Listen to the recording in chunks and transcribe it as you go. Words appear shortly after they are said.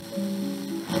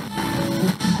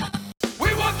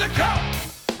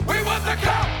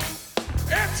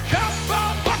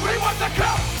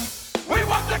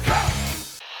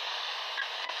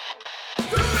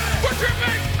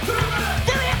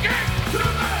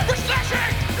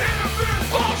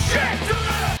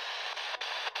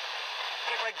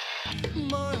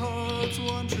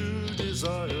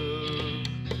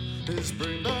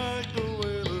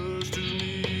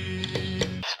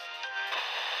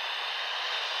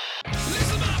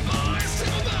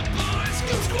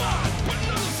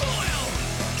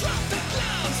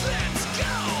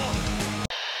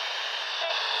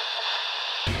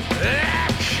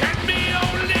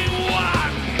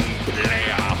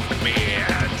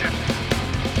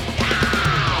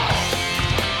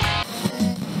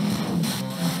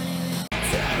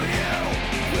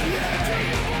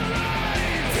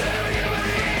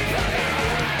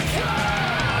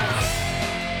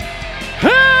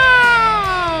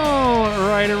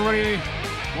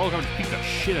would beat the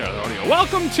shit out of the audio.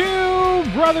 Welcome to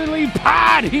Brotherly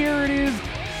Pod. Here it is.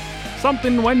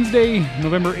 Something Wednesday,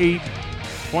 November 8th,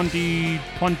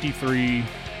 2023.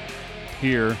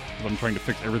 Here, I'm trying to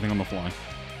fix everything on the fly.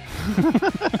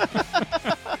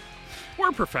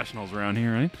 We're professionals around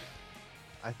here, right?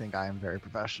 I think I am very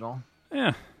professional.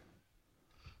 Yeah.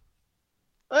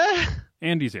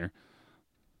 Andy's here.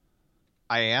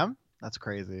 I am? That's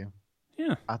crazy.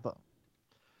 Yeah. I thought.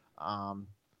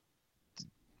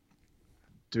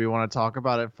 Do we want to talk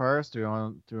about it first? Do we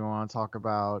want to talk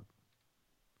about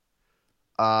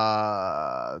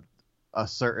a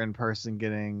certain person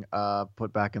getting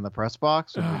put back in the press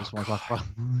box, or do we just want to talk about?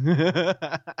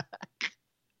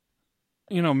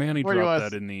 You know, Manny Where do you dropped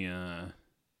want that in the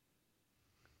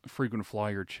frequent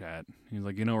flyer chat. He's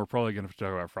like, we're probably going to have to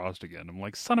talk about Frost again. I'm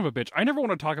like, son of a bitch. I never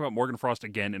want to talk about Morgan Frost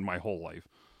again in my whole life.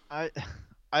 I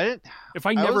didn't. If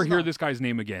I never hear this guy's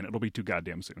name again, it'll be too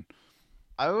goddamn soon.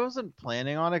 I wasn't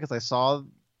planning on it because I saw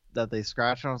that they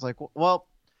scratched, and I was like, well,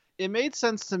 it made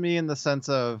sense to me in the sense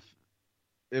of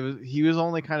he was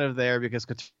only kind of there because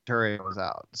Couturier was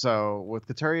out. So with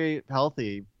Couturier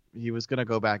healthy, he was going to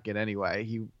go back in anyway.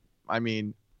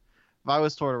 If I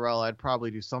was Tortorella, I'd probably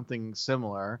do something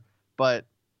similar, but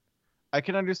I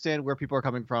can understand where people are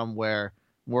coming from where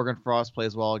Morgan Frost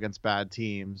plays well against bad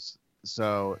teams.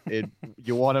 So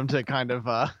you want him to kind of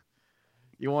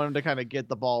get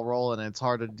the ball rolling, and it's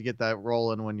hard to get that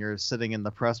rolling when you're sitting in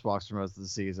the press box for most of the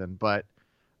season. But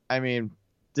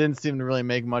didn't seem to really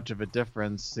make much of a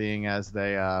difference, seeing as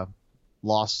they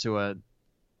lost to a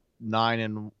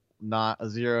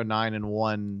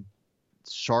 0-9-1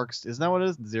 Sharks. Isn't that what it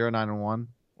is? 0-9-1.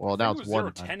 Well, now it's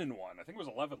 1-10-1. I think it was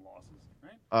 11 losses.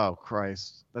 Right? Oh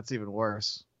Christ, that's even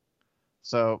worse.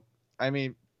 So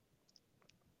it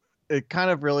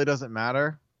kind of really doesn't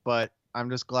matter, but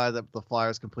I'm just glad that the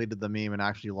Flyers completed the meme and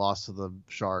actually lost to the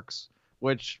Sharks,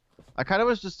 which I kind of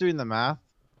was just doing the math.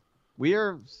 We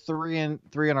are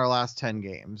 3-3 in our last 10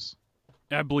 games.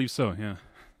 I believe so, yeah.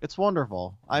 It's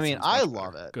wonderful. I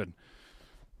love it. Good.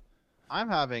 I'm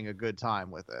having a good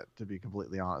time with it, to be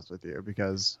completely honest with you,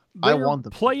 because They're I want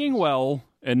them playing well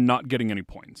and not getting any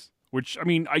points, which,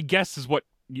 I guess is what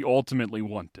you ultimately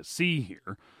want to see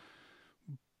here.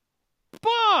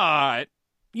 But,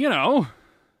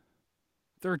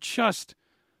 they're just,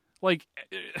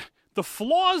 the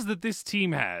flaws that this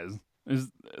team has is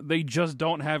they just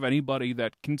don't have anybody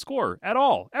that can score at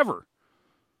all, ever.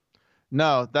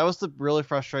 No, that was the really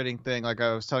frustrating thing. Like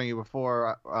I was telling you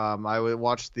before, I would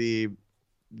watch the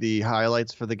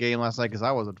highlights for the game last night because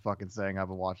I wasn't fucking saying I've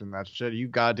been watching that shit. Are you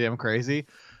goddamn crazy?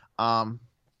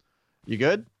 You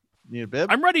good? Need a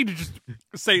bib? I'm ready to just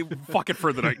say fuck it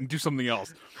for the night and do something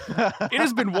else. It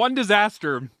has been one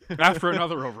disaster after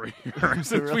another over here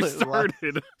since we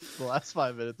started. The last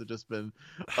 5 minutes have just been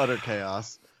utter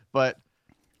chaos. But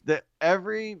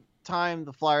every time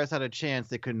the Flyers had a chance,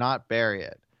 they could not bury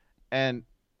it. And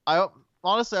I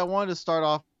wanted to start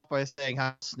off by saying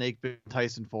how snake-bitten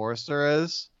Tyson Forrester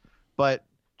is. But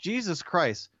Jesus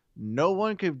Christ, no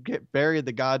one could bury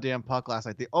the goddamn puck last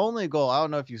night. The only goal, I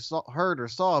don't know if you heard or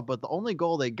saw, but the only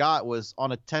goal they got was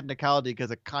on a technicality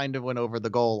because it kind of went over the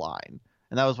goal line.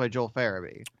 And that was by Joel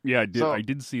Farabee. Yeah, I did. So, I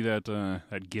did see that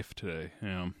GIF today.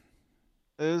 Yeah.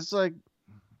 It was like,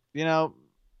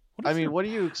 what do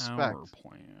you expect? Power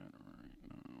play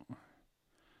right now?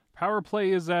 Power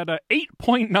play is at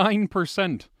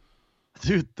 8.9%.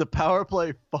 Dude, the power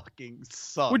play fucking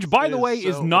sucks. Which, by the way,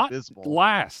 is not abysmal.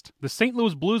 Last. The St.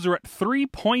 Louis Blues are at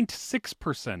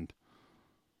 3.6%.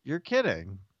 You're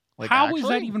kidding. How is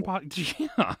that even possible?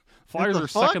 Yeah. Flyers are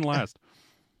second last.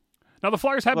 Now, the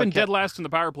Flyers have been dead last in the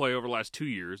power play over the last 2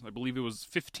 years. I believe it was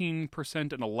 15%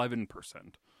 and 11%.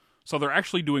 So they're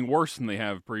actually doing worse than they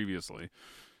have previously.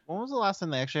 When was the last time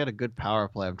they actually had a good power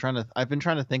play? I've been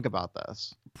trying to think about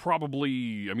this.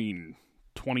 Probably,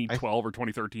 2012 or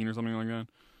 2013 or something like that.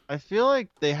 I feel like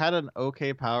they had an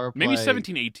okay power play. Maybe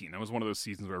 17-18. That was one of those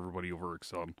seasons where everybody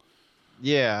overexcelled.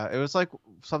 Yeah, it was like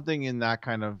something in that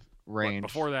kind of range. But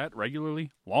before that,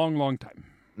 regularly, long time.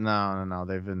 No.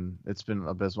 It's been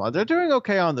abysmal. They're doing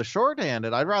okay on the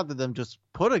shorthanded. I'd rather them just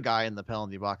put a guy in the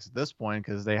penalty box at this point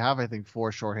because they have, I think,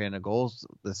 4 shorthanded goals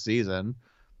this season.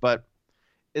 But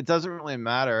it doesn't really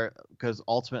matter because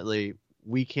ultimately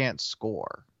we can't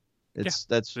score. That's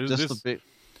just the big.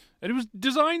 And it was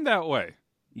designed that way.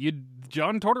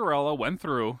 John Tortorella went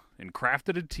through and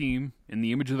crafted a team in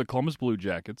the image of the Columbus Blue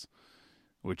Jackets,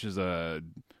 which is a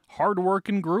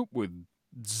hard-working group with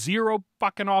zero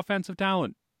fucking offensive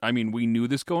talent. We knew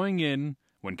this going in.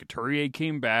 when Couturier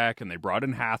came back and they brought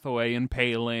in Hathaway and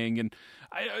Paling, and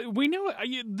we knew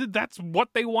that's what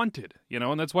they wanted,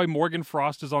 and that's why Morgan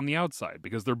Frost is on the outside,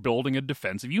 because they're building a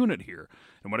defensive unit here.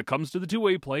 And when it comes to the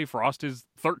two-way play, Frost is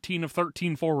 13 of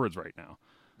 13 forwards right now.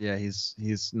 Yeah,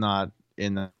 he's not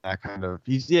in that kind of.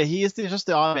 He is just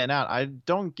the odd man out. I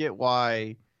don't get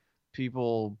why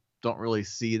people don't really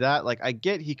see that. Like, I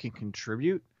get he can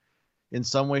contribute in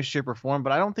some way, shape, or form,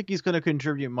 but I don't think he's going to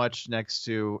contribute much next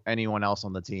to anyone else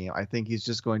on the team. I think he's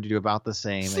just going to do about the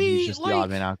same, and he's just the odd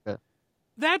man out.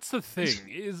 That's the thing,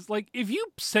 is like, if you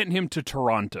sent him to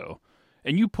Toronto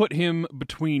and you put him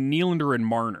between Nylander and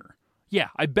Marner, yeah,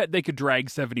 I bet they could drag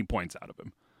 70 points out of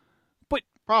him. But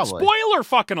probably. Spoiler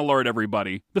fucking alert,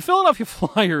 everybody. The Philadelphia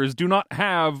Flyers do not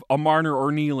have a Marner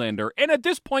or Nylander, and at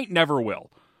this point never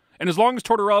will. And as long as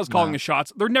Tortorella is calling the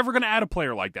shots, they're never going to add a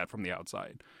player like that from the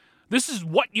outside. This is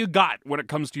what you got when it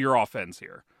comes to your offense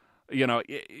here.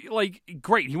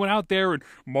 Great, he went out there and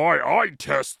my eye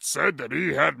test said that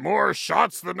he had more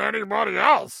shots than anybody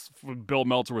else. Bill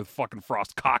Meltzer with fucking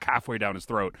Frost cock halfway down his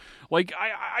throat. Like,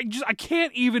 I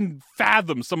can't even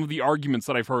fathom some of the arguments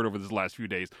that I've heard over these last few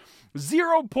days.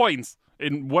 0 points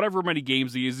in whatever many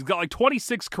games he is. He's got like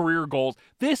 26 career goals.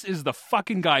 This is the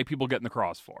fucking guy people get in the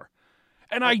cross for.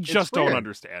 And I just don't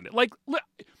understand it. Like,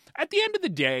 at the end of the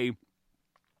day,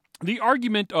 the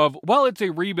argument of, well, it's a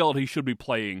rebuild, he should be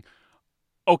playing.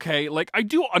 Okay, like, I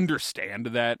do understand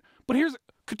that. But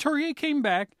Couturier came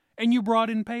back, and you brought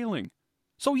in Paling.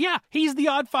 So, yeah, he's the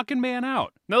odd fucking man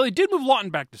out. Now, they did move Lawton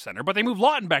back to center, but they moved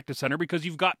Lawton back to center because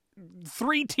you've got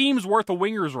 3 teams worth of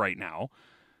wingers right now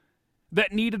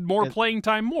that needed more playing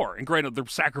time more. And granted, they're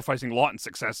sacrificing Lawton's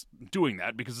success doing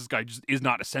that because this guy just is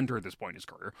not a center at this point in his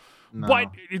career. No.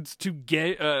 But it's to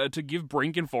give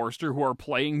Brink and Forster, who are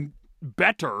playing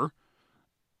better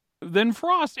than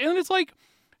Frost. And it's like,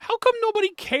 how come nobody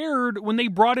cared when they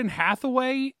brought in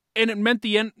Hathaway and it meant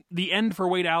the end for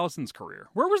Wade Allison's career?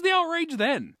 Where was the outrage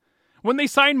then? When they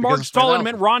signed Mark Stahl and it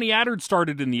meant Ronnie Attard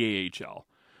started in the AHL.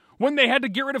 When they had to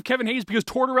get rid of Kevin Hayes because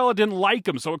Tortorella didn't like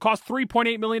him, so it cost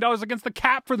 $3.8 million against the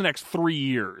cap for the next 3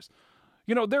 years.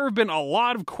 There have been a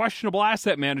lot of questionable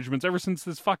asset managements ever since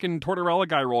this fucking Tortorella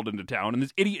guy rolled into town, and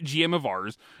this idiot GM of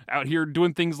ours out here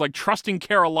doing things like trusting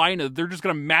Carolina. They're just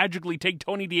going to magically take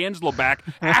Tony DeAngelo back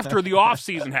after the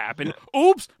offseason happened.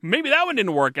 Oops, maybe that one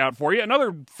didn't work out for you.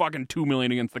 Another fucking $2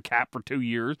 million against the cap for 2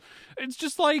 years. It's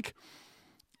just like,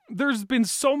 there's been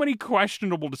so many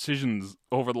questionable decisions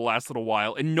over the last little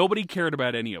while, and nobody cared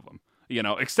about any of them.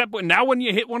 Except when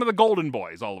you hit one of the Golden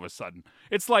Boys, all of a sudden.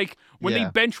 It's like when they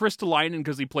bench Ristolainen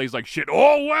because he plays like shit.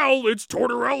 Oh, well, it's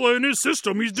Tortorella in his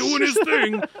system. He's doing his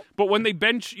thing. But when they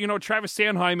bench, Travis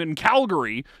Sanheim in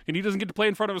Calgary and he doesn't get to play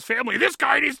in front of his family, this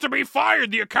guy needs to be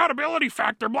fired. The accountability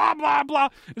factor, blah, blah, blah.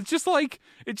 It's just like,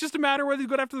 it's just a matter of whether you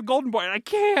go after the Golden Boy. And I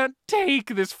can't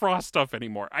take this Frost stuff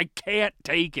anymore. I can't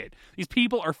take it. These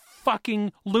people are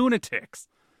fucking lunatics.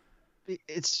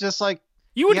 It's just like,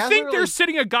 you would think they're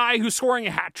sitting a guy who's scoring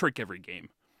a hat trick every game.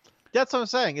 That's what I'm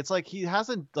saying. It's like he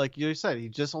hasn't, like you said, he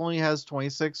just only has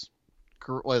 26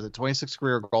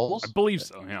 career goals? I believe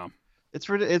so, yeah.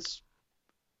 It's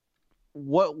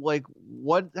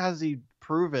what has he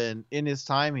proven in his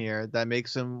time here that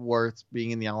makes him worth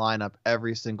being in the lineup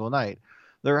every single night?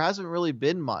 There hasn't really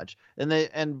been much. And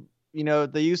they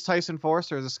use Tyson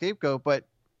Forster as a scapegoat, but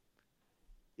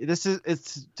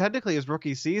it's technically his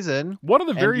rookie season. One of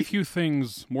the very few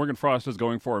things Morgan Frost is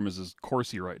going for him is his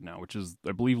Corsi right now, which is,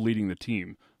 I believe, leading the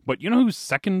team. But you know who's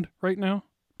second right now?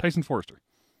 Tyson Forster.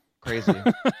 Crazy.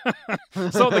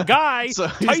 So the guy,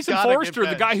 Tyson Forster,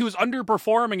 the guy who's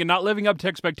underperforming and not living up to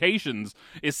expectations,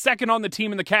 is second on the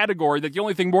team in the category that the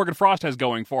only thing Morgan Frost has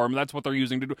going for him, that's what they're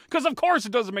using to do. Because, of course,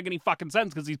 it doesn't make any fucking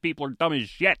sense because these people are dumb as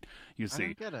shit, you see. I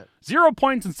don't get it. 0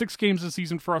 points in 6 games this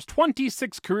season for us,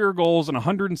 26 career goals in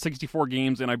 164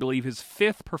 games in, I believe, his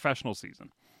 5th professional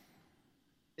season.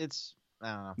 I don't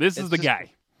know. This is the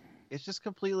guy. It's just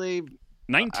completely...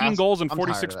 19 goals and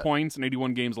 46 points in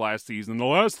 81 games last season. The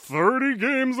last 30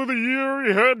 games of the year,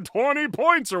 he had 20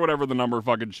 points or whatever the number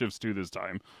fucking shifts to this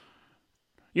time.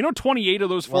 28 of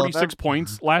those 46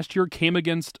 points last year came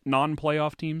against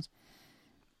non-playoff teams.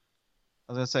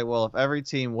 I was going to say, well, if every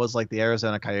team was like the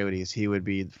Arizona Coyotes, he would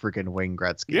be freaking Wayne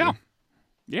Gretzky. Yeah.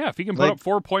 Yeah, if he can put up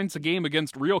 4 points a game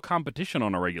against real competition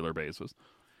on a regular basis.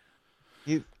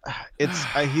 He's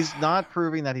not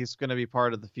proving that he's going to be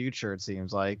part of the future, it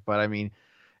seems like. But I mean,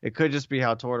 it could just be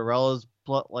how Tortorella's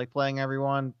playing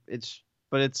everyone. It's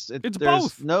there's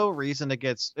both. no reason to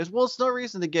get it's no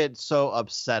reason to get so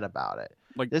upset about it.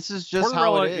 Like, this is just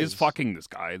how Tortorella it is. is fucking this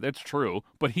guy. That's true,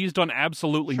 but he's done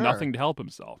absolutely Sure. nothing to help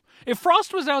himself. If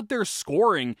Frost was out there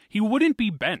scoring, he wouldn't be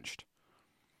benched.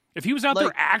 If he was out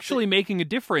there actually making a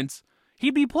difference,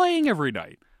 he'd be playing every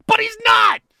night. But he's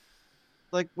not!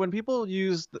 Like, when people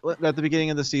use at the beginning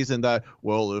of the season that,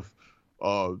 well, if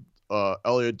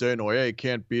Elliot Desnoyers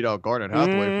can't beat out Garnet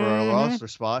Hathaway for a roster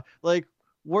spot, like,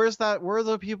 where are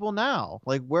the people now?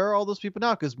 Like, where are all those people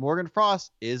now? Because Morgan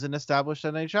Frost is an established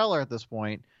NHLer at this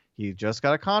point. He just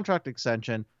got a contract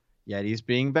extension, yet he's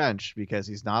being benched because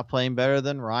he's not playing better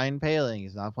than Ryan Poehling.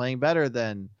 He's not playing better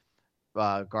than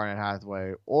Garnet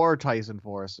Hathaway or Tyson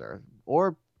Forrester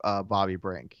or Bobby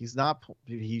Brink. He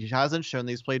hasn't shown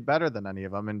that he's played better than any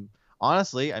of them. And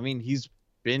honestly, I mean, he's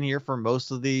been here for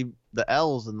most of the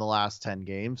L's in the last 10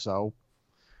 games. So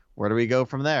where do we go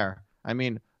from there? I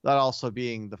mean, that also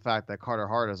being the fact that Carter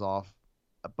Hart is off,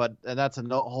 and that's a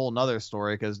whole nother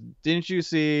story. Because didn't you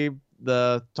see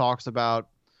the talks about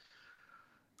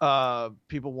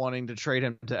people wanting to trade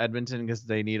him to Edmonton because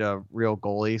they need a real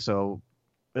goalie? So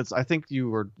I think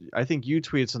you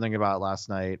tweeted something about it last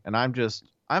night, and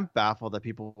I'm baffled that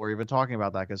people were even talking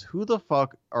about that, because who the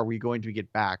fuck are we going to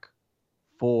get back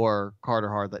for Carter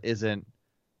Hart that isn't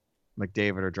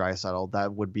McDavid or Draisaitl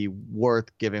that would be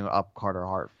worth giving up Carter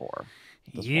Hart for?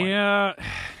 Yeah,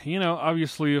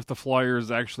 obviously if the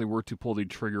Flyers actually were to pull the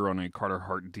trigger on a Carter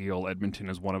Hart deal, Edmonton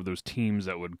is one of those teams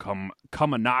that would come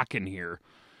a knocking here.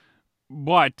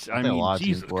 But, I mean,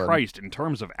 Jesus Christ, in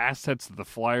terms of assets that the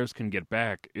Flyers can get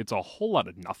back, it's a whole lot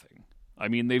of nothing. I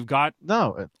mean, they've got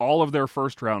all of their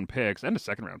first-round picks, and a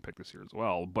second-round pick this year as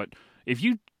well. But if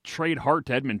you trade Hart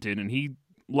to Edmonton and he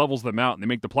levels them out and they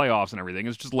make the playoffs and everything,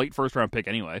 it's just late first-round pick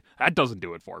anyway. That doesn't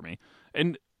do it for me.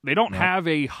 And they don't have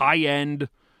a high-end,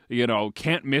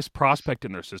 can't-miss prospect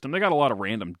in their system. They got a lot of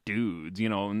random dudes,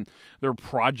 and their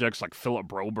projects like Philip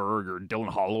Broberg or Dylan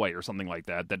Holloway or something like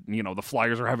that, the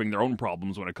Flyers are having their own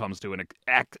problems when it comes to an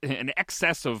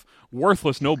excess of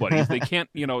worthless nobodies. They can't,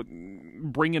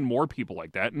 bring in more people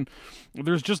like that. And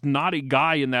there's just not a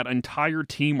guy in that entire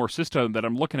team or system that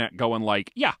I'm looking at going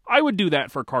like, yeah, I would do that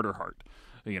for Carter Hart.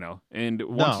 And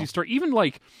once you start, even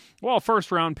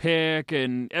first round pick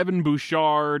and Evan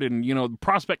Bouchard and,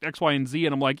 prospect X, Y, and Z.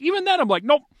 And I'm like, even then, I'm like,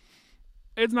 nope,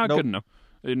 it's not good enough.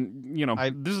 And,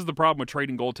 this is the problem with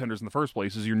trading goaltenders in the first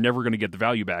place, is you're never going to get the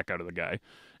value back out of the guy.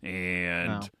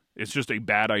 And it's just a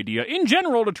bad idea in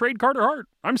general to trade Carter Hart.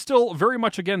 I'm still very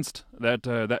much against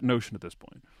that notion at this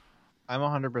point. I'm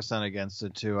 100% against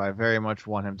it too. I very much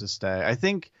want him to stay. I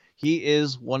think he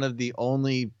is one of the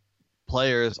only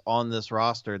players on this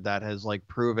roster that has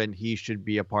proven he should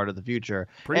be a part of the future.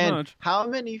 Pretty much. How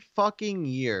many fucking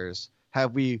years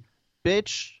have we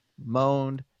bitched,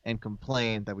 moaned, and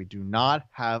complained that we do not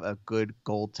have a good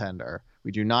goaltender?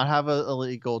 We do not have an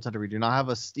elite goaltender. We do not have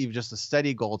just a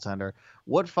steady goaltender.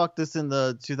 What fucked us in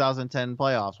the 2010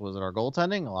 playoffs? Was it our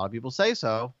goaltending? A lot of people say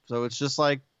so. So it's just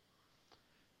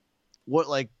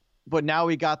but now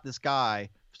we got this guy,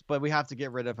 but we have to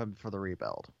get rid of him for the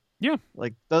rebuild. Yeah.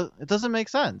 It doesn't make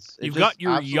sense. You've got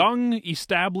your young,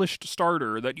 established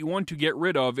starter that you want to get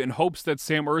rid of in hopes that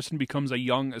Sam Ersson becomes a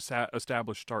young,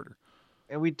 established starter.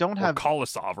 And we don't have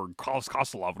Kolosov or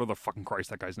Koslov, whatever the fucking Christ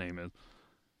that guy's name is.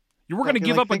 You were going to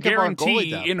give up a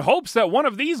guarantee in hopes that one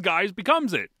of these guys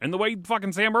becomes it. And the way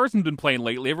fucking Sam Ersson's been playing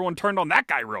lately, everyone turned on that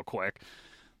guy real quick.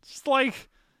 It's just it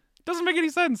doesn't make any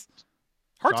sense.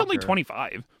 Hart's only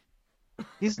 25.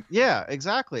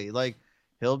 Exactly.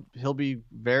 He'll be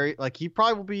very he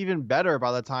probably will be even better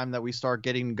by the time that we start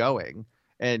getting going,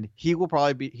 and he will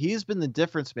probably he's been the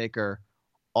difference maker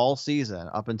all season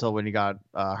up until when he got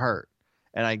hurt,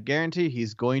 and I guarantee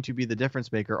he's going to be the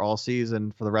difference maker all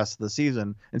season for the rest of the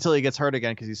season until he gets hurt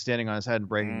again because he's standing on his head and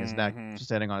breaking his neck just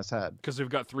standing on his head. Because they've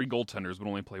got 3 goaltenders but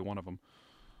only play one of them.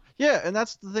 Yeah, and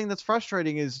that's the thing that's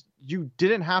frustrating is you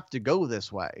didn't have to go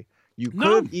this way. You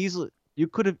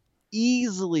could have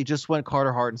easily just went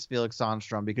Carter Hart and Felix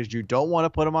Sandstrom because you don't want to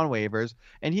put him on waivers,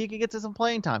 and he can get to some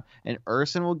playing time. And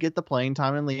Ersson will get the playing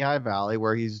time in Lehigh Valley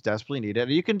where he's desperately needed.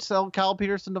 You can sell Cal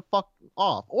Peterson to fuck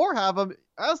off or have him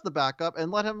as the backup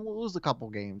and let him lose a couple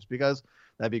games because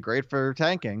that'd be great for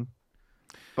tanking.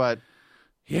 But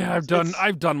yeah, I've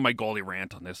done my goalie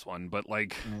rant on this one, but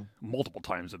multiple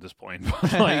times at this point.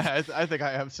 I think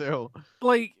I have too.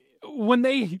 When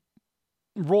they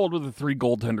rolled with a 3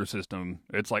 goaltender system,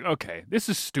 it's okay, this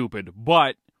is stupid,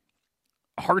 but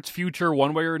Hart's future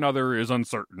one way or another is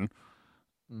uncertain.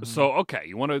 Mm-hmm. So okay,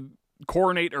 you want to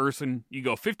coronate Ersson, you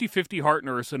go 50-50 Hart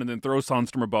and Ersson, and then throw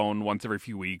Sandstrom a bone once every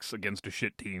few weeks against a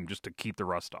shit team just to keep the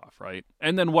rust off, right?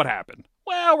 And then what happened?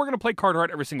 well, we're going to play Carter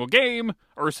Hart every single game.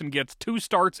 Urson gets 2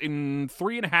 starts in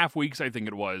 3.5 weeks, I think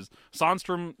it was.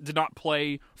 Sandstrom did not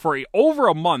play for over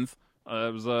a month.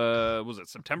 It was it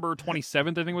September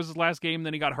 27th, I think was his last game.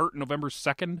 Then he got hurt November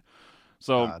 2nd.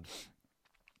 So God.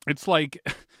 It's like,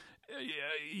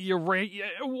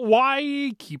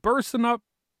 why keep Urson up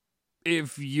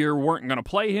if you weren't going to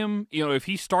play him? You know, if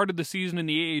he started the season in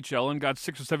the AHL and got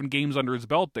 6 or 7 games under his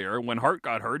belt there, when Hart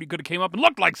got hurt, he could have came up and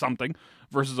looked like something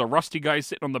versus a rusty guy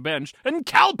sitting on the bench. And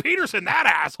Cal Peterson, that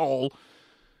asshole,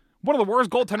 one of the worst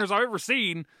goaltenders I've ever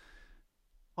seen.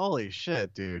 Holy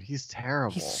shit, dude. He's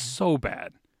terrible. He's so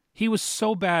bad. He was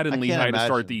so bad in Lehigh to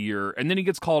start the year, and then he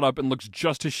gets called up and looks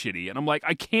just as shitty. And I'm like,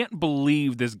 I can't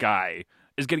believe this guy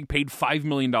is getting paid $5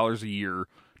 million a year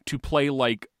to play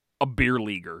like a beer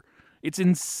leaguer. It's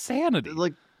insanity.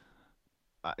 Like,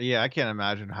 yeah, I can't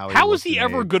imagine how. How is he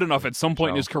ever good enough at some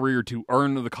point in his career to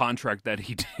earn the contract that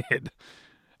he did?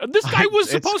 This guy was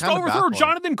supposed to overthrow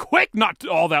Jonathan Quick not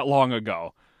all that long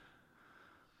ago.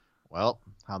 Well,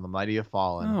 how the mighty have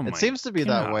fallen. It seems to be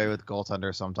that way with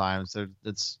goaltenders sometimes.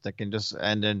 That can just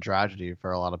end in tragedy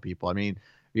for a lot of people. I mean,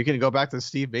 you can go back to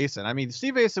Steve Mason. I mean,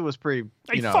 Steve Mason was pretty.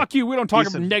 Fuck you. We don't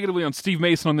talk negatively on Steve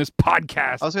Mason on this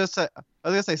podcast. I was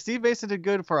gonna say Steve Mason did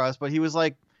good for us, but he was the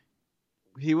rookie.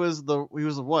 He was the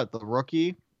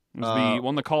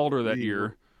won the Calder that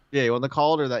year. Yeah, he won the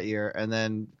Calder that year, and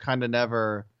then kind of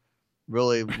never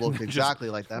really looked exactly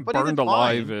like that. But burned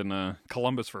alive in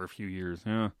Columbus for a few years.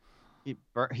 Yeah.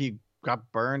 He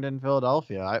got burned in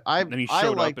Philadelphia. I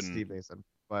liked Steve Mason,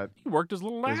 but he worked his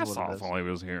little ass off while he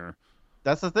was here.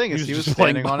 That's the thing, is he was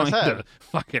standing on his head. A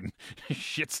fucking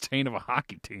shit stain of a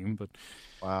hockey team. But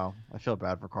wow, I feel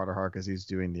bad for Carter Hart because he's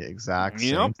doing the exact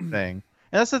same thing.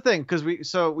 And that's the thing, because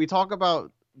we talk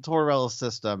about Tortorella's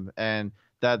system and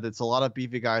that it's a lot of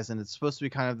beefy guys, and it's supposed to be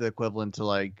kind of the equivalent to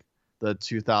like the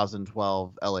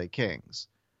 2012 LA Kings.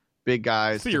 Big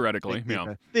guys, theoretically,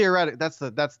 theoretically,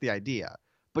 that's the idea,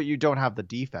 but you don't have the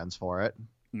defense for it.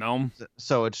 No,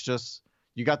 so it's just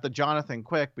you got the Jonathan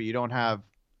Quick, but you don't have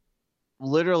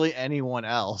literally anyone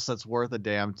else that's worth a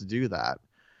damn to do that.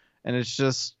 And it's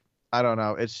just, I don't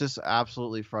know, it's just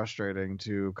absolutely frustrating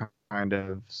to kind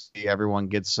of see everyone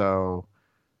get so,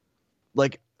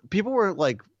 like, people were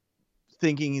like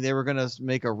thinking they were gonna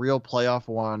make a real playoff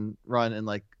run in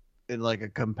a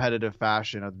competitive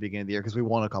fashion at the beginning of the year because we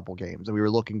won a couple games and we were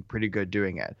looking pretty good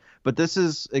doing it. But this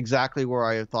is exactly where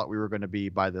I thought we were going to be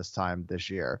by this time this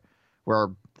year.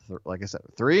 We're, like I said,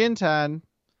 3-10.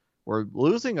 We're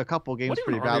losing a couple games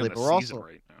pretty badly, but we're also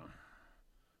right now.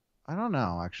 I don't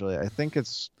know, actually. I think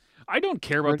I don't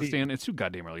care about the standings. It's too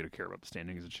goddamn early to care about the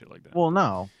standings and shit like that. Well,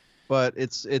 no, but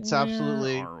it's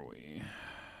absolutely. Where are we?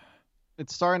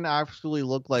 It's starting to actually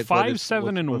look like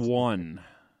 5-7-1.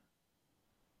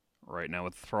 Right now,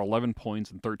 for 11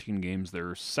 points in 13 games,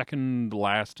 they're second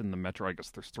last in the Metro. I guess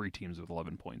there's 3 teams with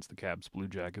 11 points: the Caps, Blue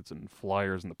Jackets, and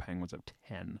Flyers, and the Penguins have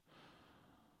 10.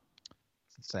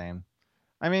 It's insane.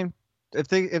 I mean, if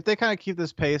they kind of keep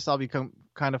this pace, I'll become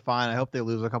kind of fine. I hope they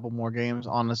lose a couple more games.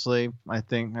 Honestly, I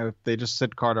think if they just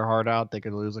sit Carter Hart out, they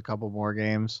could lose a couple more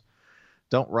games.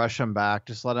 Don't rush him back.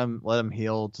 Just let him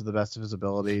heal to the best of his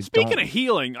ability. Speaking of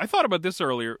healing, I thought about this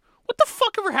earlier. What the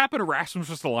fuck ever happened to Rasmus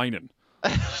Ristolainen?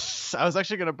 I was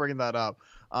actually going to bring that up.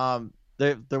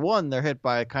 They're hit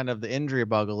by kind of the injury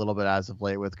bug a little bit as of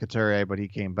late with Couturier, but he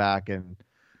came back, and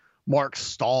Mark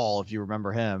Stahl, if you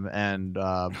remember him, and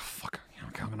fuck,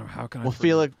 how can I? Well,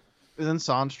 Felix isn't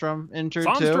Sandstrom injured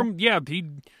too? Sandstrom, yeah, he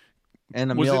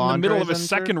and was in the middle of a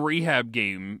second rehab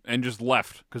game and just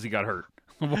left because he got hurt.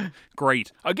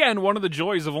 Great. Again, one of the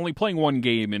joys of only playing one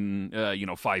game in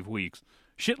 5 weeks.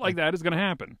 Shit like that is going to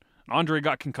happen. Andre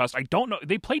got concussed. I don't know.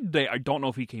 They played today. I don't know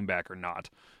if he came back or not.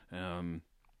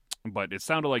 But it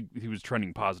sounded like he was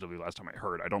trending positively last time I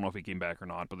heard. I don't know if he came back or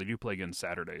not, but they do play again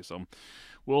Saturday, so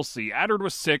we'll see. Adard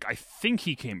was sick. I think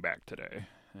he came back today.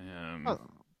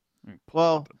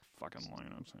 Well, the fucking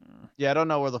lineups here. Yeah, I don't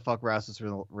know where the fuck Rasmus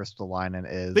Ristolainen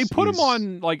is. They put him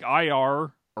on like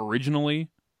IR originally.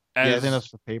 I think that's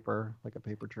for paper, like a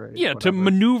paper trade. Yeah, to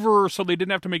maneuver so they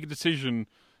didn't have to make a decision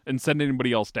and send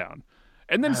anybody else down.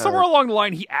 And then somewhere along the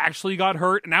line, he actually got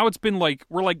hurt. And now it's been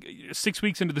we're 6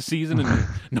 weeks into the season and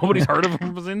nobody's heard of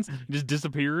him since. He just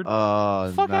disappeared. What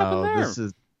the fuck happened there?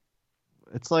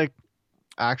 It's like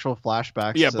actual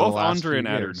flashbacks. Yeah, to both the last Andre and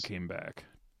few Adard years. came back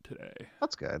today.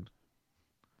 That's good.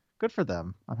 Good for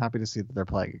them. I'm happy to see that they're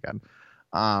playing again.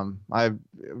 I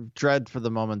dread for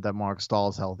the moment that Mark Stahl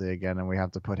is healthy again and we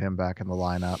have to put him back in the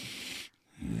lineup.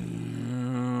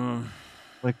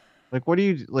 What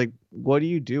do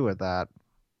you do with that?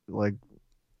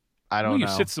 I don't know. You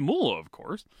sit Samula, of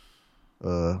course.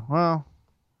 Well,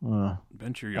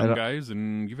 Bench your young guys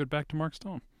and give it back to Mark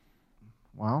Stone.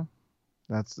 Well,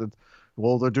 that's it.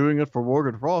 Well, they're doing it for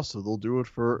Morgan Frost, so they'll do it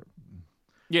for.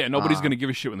 Yeah, nobody's going to give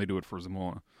a shit when they do it for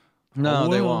Zamora. No,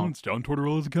 they won't. It's John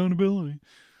Tortorella's accountability.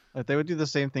 Like, they would do the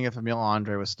same thing if Emil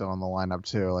Andre was still in the lineup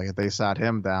too. Like if they sat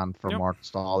him down for Mark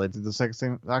Stahl, they did the exact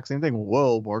same thing.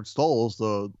 Well, Mark Stahl is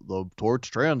the torch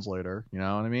translator. You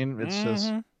know what I mean? It's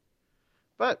just.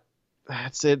 But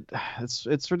that's it.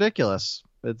 It's ridiculous.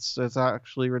 It's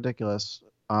actually ridiculous.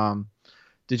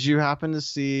 Did you happen to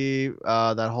see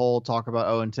that whole talk about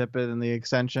Owen Tippett and the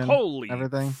extension? Holy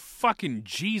everything! Fucking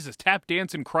Jesus! Tap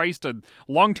dancing Christ! A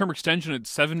long-term extension at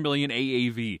 $7 million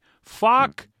AAV.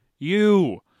 Fuck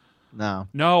you! No.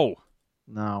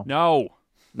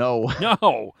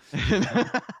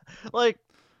 Like,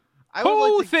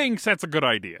 who thinks that's a good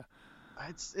idea?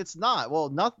 It's not. Well,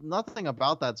 nothing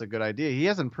about that's a good idea. He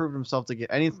hasn't proved himself to get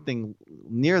anything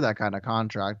near that kind of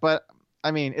contract. But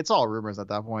I mean, it's all rumors at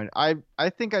that point. I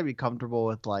think I'd be comfortable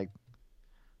with like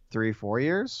 3-4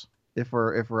 years if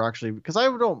we're actually, because I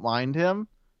don't mind him,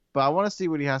 but I want to see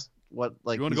what he has. What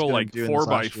like you want to go like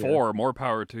 4x4? More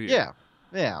power to you.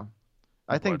 Yeah.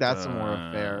 I think that's more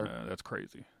fair. That's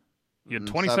crazy. He had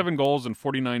 27 goals and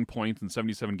 49 points in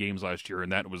 77 games last year,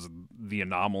 and that was the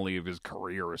anomaly of his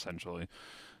career, essentially.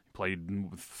 He played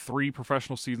 3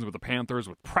 professional seasons with the Panthers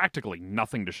with practically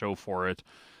nothing to show for it.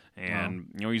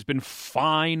 And, he's been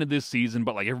fine this season,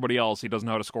 but like everybody else, he doesn't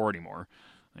know how to score anymore.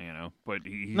 But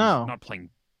he's not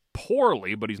playing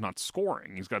poorly, but he's not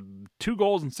scoring. He's got 2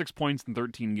 goals and 6 points in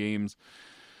 13 games.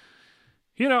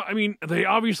 I mean, they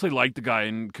obviously like the guy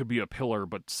and could be a pillar,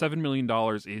 but $7 million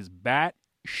is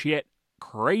batshit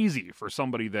crazy for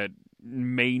somebody that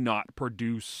may not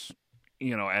produce,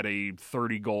 at a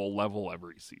 30-goal level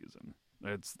every season.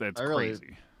 That's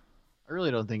crazy. I really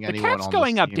don't think the anyone cap's on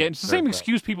going this up, team Dan. It's the same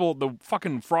excuse the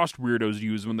fucking Frost weirdos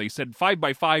use when they said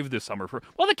 5x5 this summer.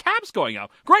 Well, the cap's going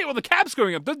up. Great. Well, the cap's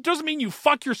going up. That doesn't mean you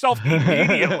fuck yourself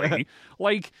immediately.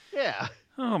 Yeah.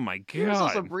 Oh my god. There's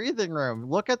also a breathing room.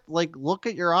 Look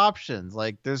at your options.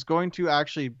 Like, there's going to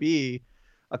actually be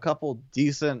a couple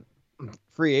decent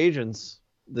free agents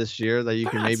this year that you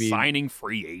can maybe signing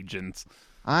free agents.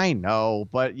 I know,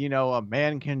 but a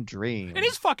man can dream. It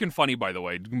is fucking funny, by the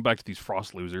way, going back to these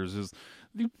Frost losers, is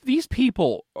these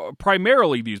people,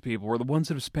 primarily these people, were the ones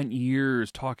that have spent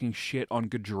years talking shit on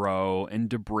Gaudreau and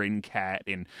DeBrincat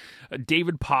and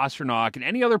David Pastrnak and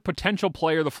any other potential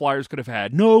player the Flyers could have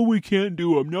had. No, we can't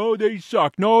do them. No, they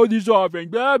suck. No, this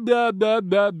offense. Blah, blah, blah,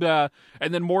 blah, blah.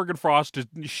 And then Morgan Frost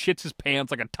just shits his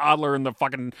pants like a toddler in the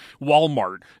fucking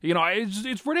Walmart.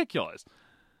 It's ridiculous.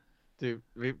 Dude,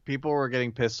 people were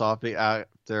getting pissed off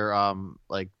after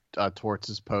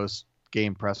Torts'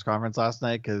 post-game press conference last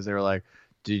night because they were like,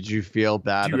 "Did you feel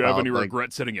bad? Do you have any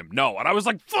regret sitting him?" No, and I was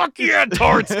like, "Fuck yeah,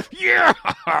 Torts, yeah!"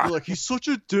 Like, he's such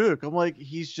a dick. I'm like,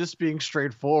 he's just being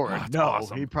straightforward. No,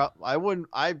 awesome. I wouldn't.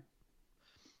 I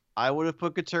would have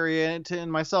put Couturier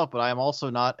in myself, but I am also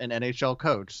not an NHL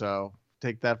coach, so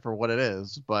take that for what it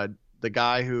is. But the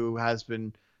guy who has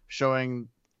been showing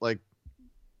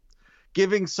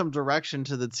giving some direction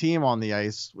to the team on the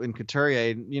ice in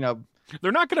Couturier,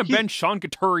 they're not going to bench Sean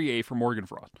Couturier for Morgan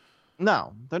Frost.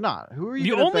 No, they're not. Who are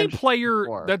you? The only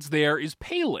player that's there is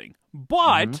Paling.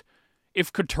 But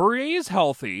if Couturier is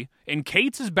healthy and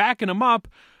Cates is backing him up,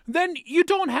 then you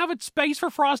don't have a space for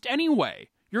Frost anyway.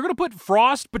 You're going to put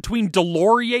Frost between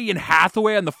Delorier and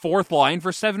Hathaway on the 4th line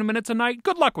for 7 minutes a night?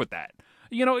 Good luck with that.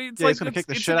 It's it's an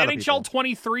NHL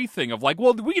 23 thing of like,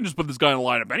 well, we can just put this guy in the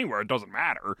lineup anywhere. It doesn't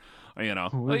matter.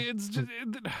 It's just...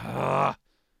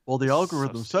 Well, the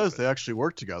algorithm says they actually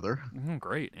work together.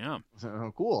 Great, yeah.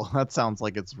 Oh, cool. That sounds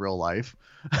like it's real life.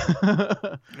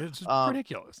 It's just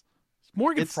ridiculous.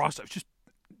 Morgan Frost,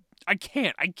 I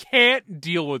can't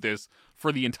deal with this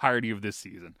for the entirety of this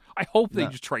season. I hope they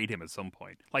just trade him at some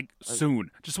point. Soon.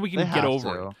 Just so we can get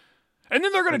over it. And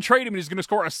then they're going to trade him, and he's going to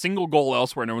score a single goal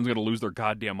elsewhere, and everyone's going to lose their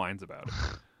goddamn minds about it.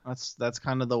 That's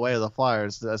kind of the way of the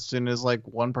Flyers. As soon as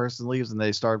one person leaves and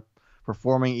they start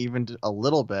performing even a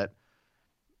little bit,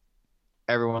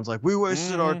 everyone's like, "We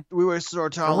wasted our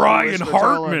talent." Ryan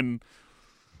Hartman.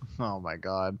 Oh my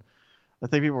god! I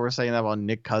think people were saying that about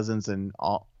Nick Cousins and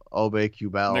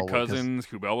Aube-Kubel. Nick Cousins,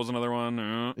 Kubel was another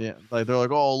one. Yeah, they're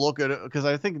like, "Oh, look at it," because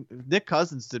I think Nick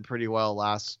Cousins did pretty well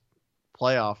last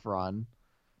playoff run.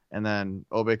 And then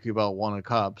Aube-Kubel won a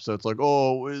cup, so it's like,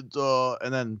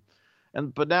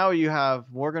 but now you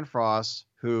have Morgan Frost,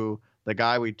 who the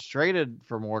guy we traded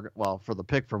for for the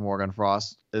pick for Morgan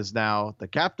Frost is now the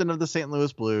captain of the St.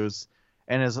 Louis Blues,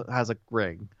 and has a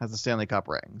Stanley Cup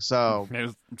ring. So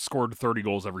he's scored 30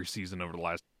 goals every season over the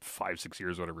last 5-6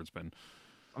 years, whatever it's been.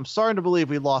 I'm starting to believe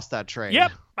we lost that trade.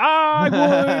 Yep,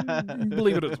 I would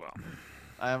believe it as well.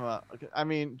 I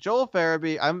mean, Joel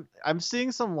Farabee, I'm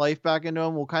seeing some life back into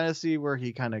him. We'll kind of see where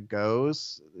he kind of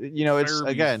goes. You know, it's Farabee's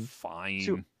again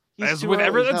fine. He's As too with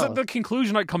early that's to the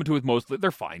conclusion I come to with most.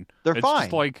 They're fine. They're it's fine.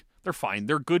 Just like they're fine.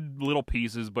 They're good little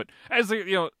pieces, but as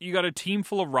you got a team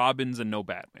full of Robins and no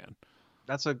Batman.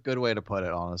 That's a good way to put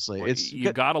it. Honestly,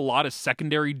 you got a lot of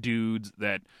secondary dudes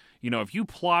that if you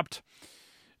plopped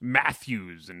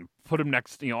Matthews and put him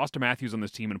next, Austin Matthews on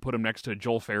this team and put him next to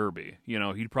Joel Farabee,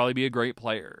 he'd probably be a great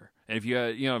player. And if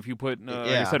you put, like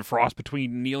I said, Frost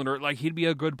between Nylander, like he'd be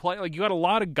a good player. Like you got a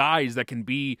lot of guys that can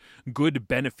be good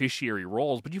beneficiary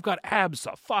roles, but you've got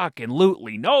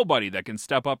abso-fucking-lutely nobody that can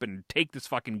step up and take this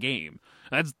fucking game.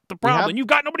 That's the problem. And you've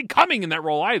got nobody coming in that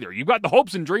role either. You've got the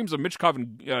hopes and dreams of Mitchkov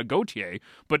and Gauthier,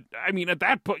 but I mean, at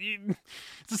that point,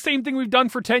 it's the same thing we've done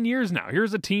for 10 years now.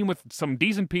 Here's a team with some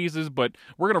decent pieces, but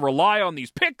we're going to rely on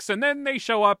these picks, and then they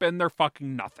show up and they're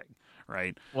fucking nothing.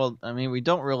 Right. Well, I mean, we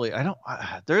don't really.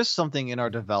 There's something in our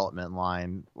development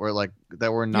line where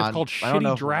that we're not. It's called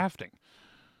shitty drafting.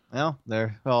 Well,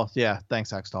 yeah.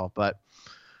 Thanks, Hextall. But,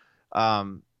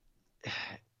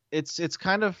 it's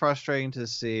kind of frustrating to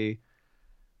see,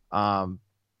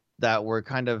 that we're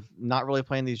kind of not really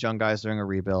playing these young guys during a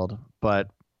rebuild, but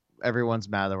everyone's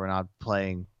mad that we're not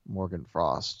playing Morgan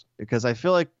Frost because I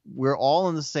feel like we're all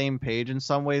on the same page in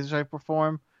some ways, shape, or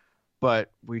form.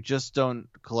 But we just don't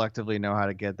collectively know how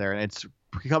to get there. And it's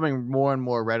becoming more and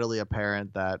more readily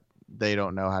apparent that they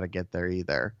don't know how to get there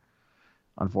either,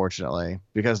 unfortunately,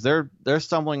 because they're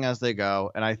stumbling as they go.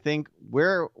 And I think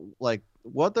what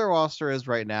their roster is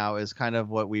right now is kind of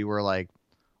what we were a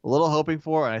little hoping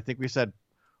for. And I think we said,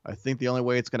 I think the only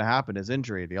way it's going to happen is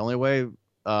injury. The only way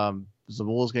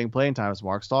Zamula's getting playing time is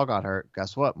Mark Stahl got hurt.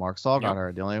 Guess what? Mark Stahl got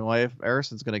hurt. The only way if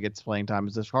Ericsson's going to get playing time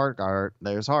is this Hart got hurt.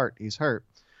 There's Hart. He's hurt.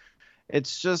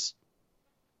 It's just,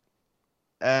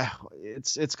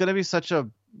 it's going to be such a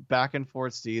back and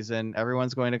forth season.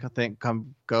 Everyone's going to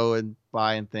go and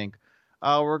buy and think,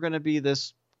 oh, we're going to be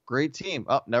this great team.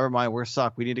 Oh, never mind, we're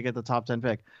suck. We need to get the top 10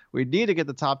 pick. We need to get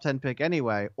the top 10 pick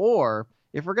anyway. Or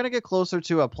if we're going to get closer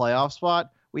to a playoff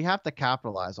spot, we have to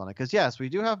capitalize on it. Because yes, we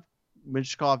do have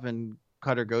Mitchkov and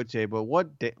Cutter Gauthier, but what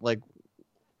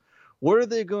are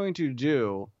they going to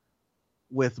do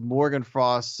with Morgan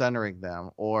Frost centering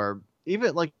them? Or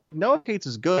even Noah Cates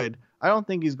is good. I don't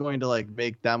think he's going to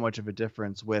make that much of a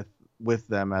difference with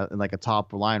them in a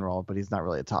top line role, but he's not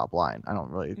really a top line. I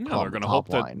don't really. No, they're going to hope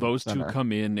that those two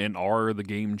come in and are the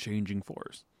game changing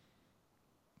force,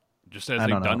 just as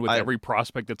they've done with every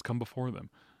prospect that's come before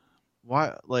them.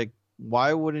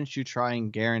 Why wouldn't you try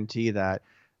and guarantee that?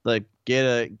 Get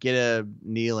a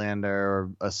Nylander or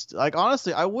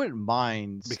honestly, I wouldn't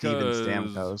mind Steven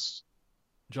Stamkos.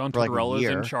 John Tortorella is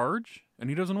in charge, and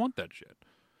he doesn't want that shit.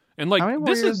 And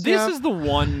this is the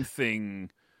one thing.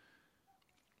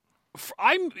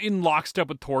 I'm in lockstep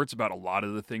with Torts about a lot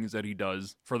of the things that he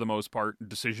does for the most part,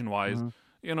 decision wise.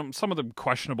 Mm-hmm. Some of the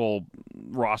questionable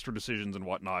roster decisions and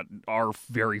whatnot are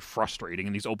very frustrating,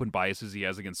 and these open biases he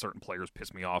has against certain players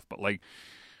piss me off. But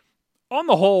on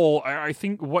the whole, I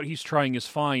think what he's trying is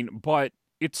fine, but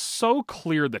it's so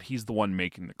clear that he's the one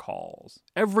making the calls.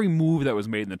 Every move that was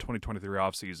made in the 2023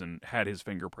 offseason had his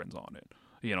fingerprints on it,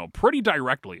 pretty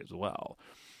directly as well.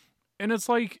 And it's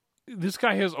this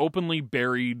guy has openly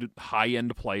buried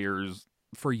high-end players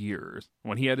for years.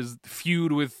 When he had his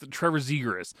feud with Trevor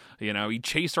Zegras, he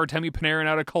chased Artemi Panarin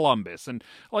out of Columbus, and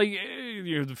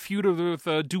the feud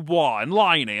with Dubois and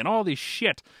Laine and all this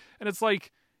shit. And it's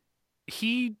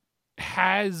he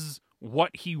has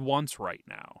what he wants right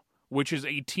now, which is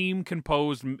a team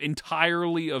composed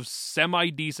entirely of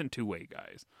semi-decent two-way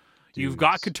guys. Dudes. You've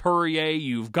got Couturier,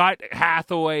 you've got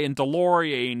Hathaway and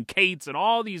Delorier and Cates and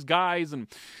all these guys. And,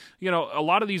 a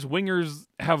lot of these wingers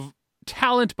have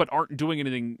talent but aren't doing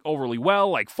anything overly well,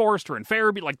 like Forrester and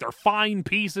Farabee. They're fine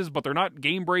pieces, but they're not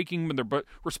game-breaking, and they're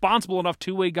responsible enough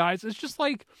two-way guys. It's just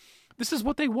this is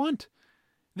what they want.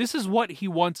 This is what he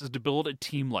wants, is to build a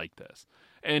team like this.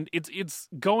 And it's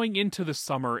going into the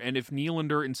summer, and if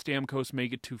Nylander and Stamkos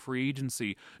make it to free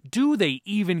agency, do they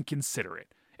even consider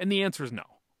it? And the answer is no.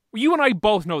 You and I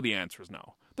both know the answer is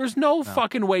no. There's no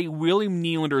fucking way William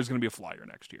Nylander is going to be a Flyer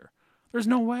next year. There's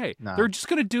no way. No. They're just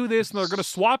going to do this, and they're going to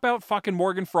swap out fucking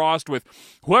Morgan Frost with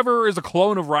whoever is a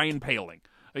clone of Ryan Poehling.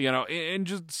 and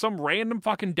just some random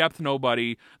fucking depth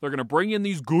nobody. They're going to bring in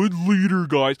these good leader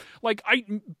guys. Like,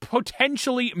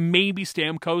 potentially maybe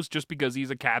Stamkos, just because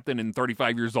he's a captain and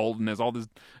 35 years old and has all this,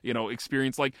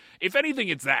 experience. Like, if anything,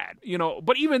 it's that,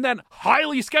 but even then,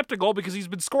 highly skeptical because he's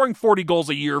been scoring 40 goals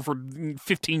a year for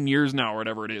 15 years now or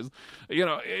whatever it is.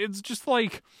 It's just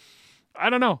like, I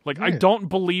don't know. Like, I don't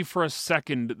believe for a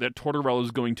second that Tortorella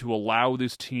is going to allow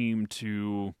this team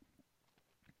to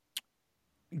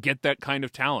get that kind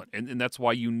of talent. And that's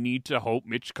why you need to hope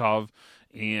Michkov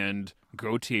and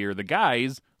Gauthier are the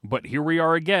guys. But here we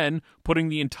are again, putting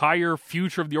the entire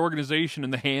future of the organization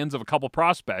in the hands of a couple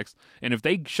prospects. And if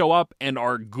they show up and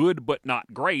are good but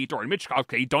not great, or in Michkov's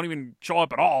case, don't even show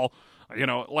up at all,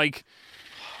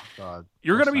 God,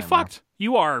 you're going to be fucked.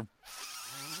 You are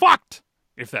fucked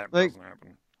if that doesn't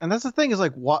happen. And that's the thing is,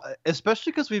 like,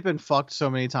 especially because we've been fucked so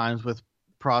many times with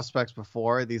prospects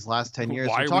before these last 10 years.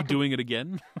 Why are we doing it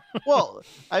again? Well,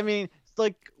 I mean,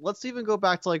 like, let's even go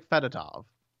back to, like, Fedotov.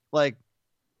 Like,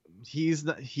 he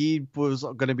was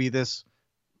going to be this,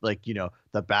 like,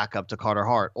 the backup to Carter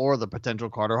Hart, or the potential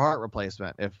Carter Hart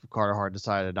replacement if Carter Hart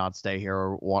decided to not stay here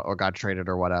or got traded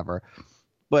or whatever.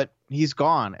 But he's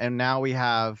gone, and now we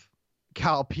have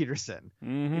Cal Peterson.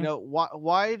 Mm-hmm.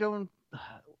 Why don't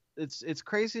it's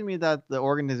crazy to me that the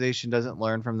organization doesn't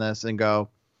learn from this and go,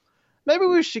 maybe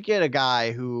we should get a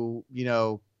guy who,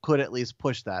 could at least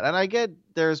push that. And I get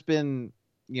there's been,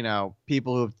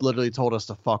 people who've literally told us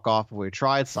to fuck off when we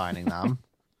tried signing them.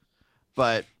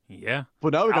 But yeah.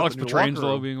 But now we got Alex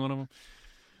Pietrangelo being one of them.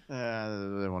 I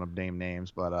don't want to name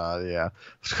names, but yeah.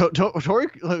 Torrey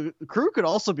Crew could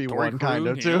also be one kind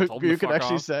of too. You could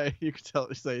actually say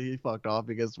say he fucked off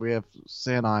because we have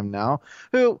Sanheim now,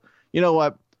 who, you know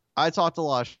what? I talked a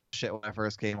lot of shit when I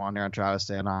first came on here on Travis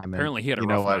Sanheim. Apparently, he had a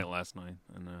rough night last night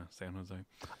in San Jose.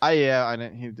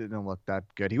 He didn't look that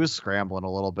good. He was scrambling a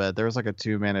little bit. There was like a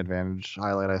 2-man advantage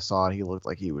highlight I saw, and he looked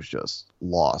like he was just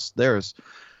lost. There's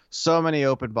so many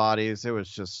open bodies. It was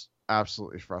just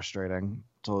absolutely frustrating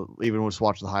to even just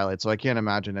watch the highlights. So I can't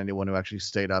imagine anyone who actually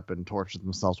stayed up and tortured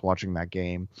themselves watching that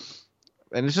game.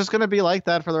 And it's just going to be like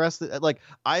that for the rest of the, like,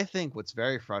 I think what's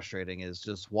very frustrating is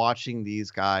just watching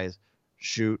these guys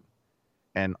shoot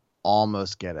and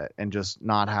almost get it and just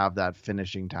not have that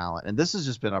finishing talent. And this has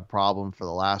just been a problem for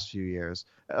the last few years.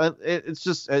 It's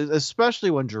just,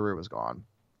 especially when Giroux was gone,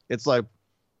 it's like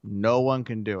no one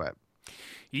can do it.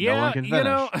 Yeah, no one can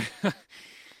finish.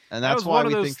 And that's why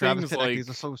we think Travis Konecny's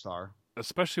a superstar.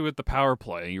 Especially with the power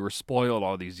play. You were spoiled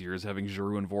all these years having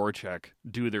Giroux and Voracek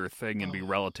do their thing and be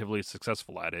relatively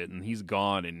successful at it. And he's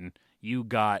gone and you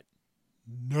got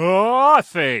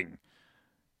nothing.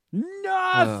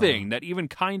 Nothing that even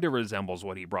kind of resembles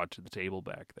what he brought to the table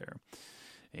back there.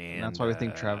 And that's why we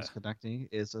think Travis Konecny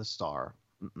is a star.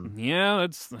 Yeah,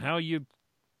 that's how you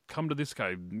come to this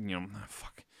guy.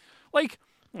 Fuck. Like,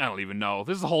 I don't even know.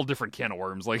 This is a whole different can of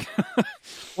worms. Like,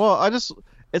 well, I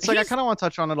kind of want to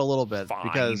touch on it a little bit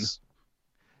because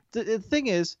the thing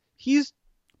is,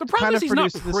 the problem is he's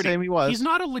not the same he was. He's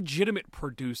not a legitimate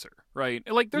producer, right?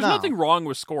 Like, there's nothing wrong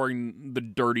with scoring the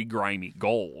dirty, grimy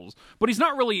goals, but he's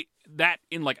not really that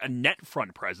in like a net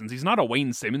front presence. He's not a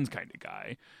Wayne Simmons kind of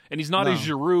guy, and he's not a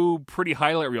Giroux pretty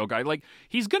highlight reel guy. Like,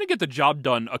 he's going to get the job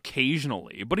done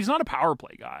occasionally, but he's not a power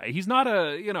play guy. He's not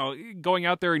a going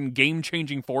out there and game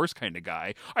changing force kind of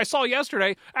guy. I saw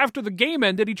yesterday after the game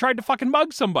ended, he tried to fucking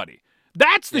mug somebody.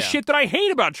 That's the shit that I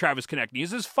hate about Travis Konecny,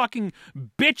 is this fucking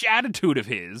bitch attitude of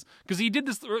his. Because he did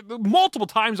this multiple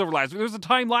times over last year. There was a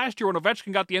time last year when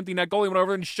Ovechkin got the empty net goal, he went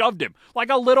over and shoved him like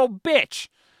a little bitch.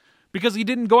 Because he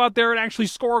didn't go out there and actually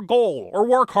score a goal or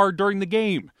work hard during the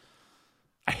game.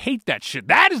 I hate that shit.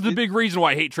 That is the big reason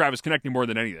why I hate Travis Konecny more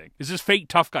than anything. Is this fake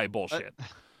tough guy bullshit.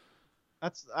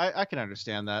 I can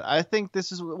understand that. I think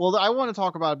this is, well, I want to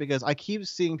talk about it because I keep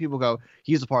seeing people go,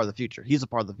 he's a part of the future. He's a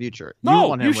part of the future.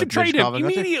 No, you should trade him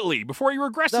immediately before he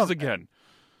regresses again.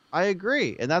 I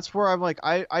agree. And that's where I'm like,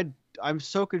 I'm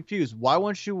so confused. Why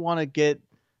wouldn't you want to get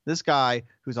this guy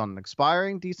who's on an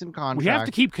expiring decent contract? We have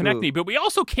to keep Konecny, but we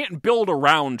also can't build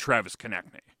around Travis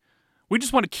Konecny. We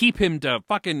just want to keep him to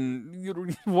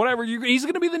fucking whatever. He's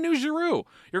going to be the new Giroux.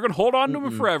 You're going to hold on to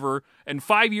him forever, and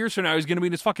 5 years from now, he's going to be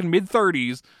in his fucking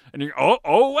mid-30s, and you're,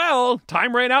 oh well,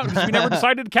 time ran out because we never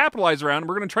decided to capitalize around him.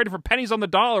 We're going to trade him for pennies on the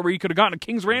dollar where you could have gotten a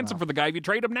king's ransom for the guy if you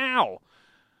trade him now.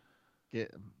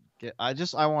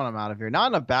 I want him out of here.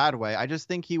 Not in a bad way. I just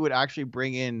think he would actually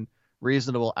bring in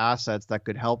reasonable assets that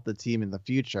could help the team in the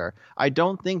future. I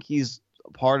don't think he's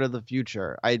part of the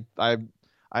future. I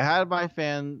had my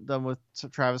fandom with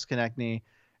Travis Konecny.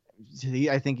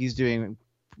 I think he's doing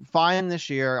fine this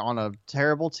year on a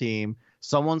terrible team.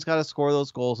 Someone's got to score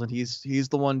those goals, and he's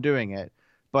the one doing it.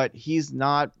 But he's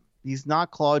not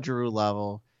Claude Giroux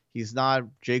level. He's not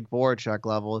Jake Voracek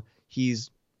level. He's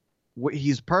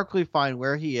perfectly fine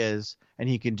where he is, and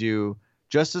he can do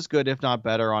just as good, if not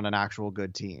better, on an actual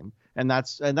good team. And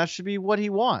that should be what he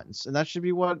wants, and that should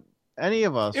be what any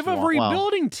of us If want. a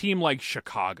rebuilding team like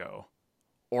Chicago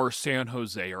or San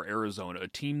Jose or Arizona, a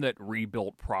team that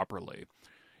rebuilt properly,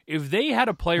 if they had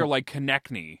a player like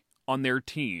Konechny on their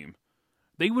team,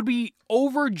 they would be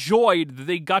overjoyed that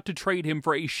they got to trade him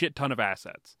for a shit ton of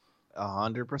assets.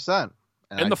 100%.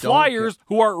 And the Flyers,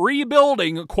 who are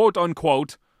rebuilding, quote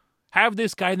unquote, have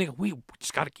this guy and they go, we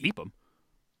just got to keep him.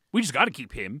 We just got to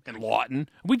keep him and Lawton.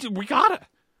 We just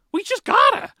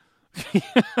gotta.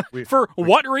 For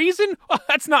what reason?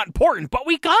 That's not important, but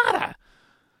we gotta.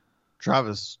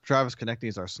 Travis Konechny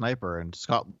is our sniper, and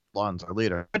Scott Lawton's our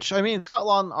leader. Which, I mean, Scott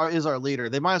Lawton is our leader.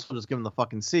 They might as well just give him the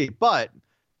fucking seat, but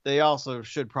they also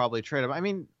should probably trade him. I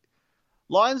mean,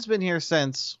 Lawton's been here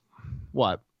since,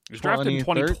 what? He was drafted in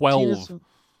 2012.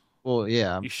 Well,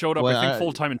 yeah. He showed up, I think,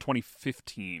 full-time in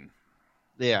 2015.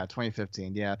 Yeah,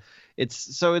 2015, yeah.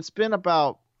 It's been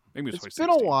about... Maybe it's been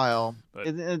a while.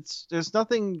 There's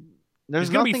nothing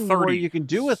more you can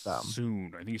do with them.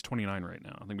 Soon. I think he's 29 right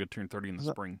now. I think he'll turn 30 in the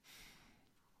spring.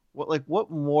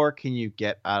 What more can you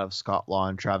get out of Scott Law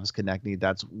and Travis Konechny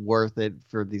that's worth it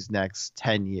for these next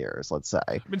 10 years, let's say?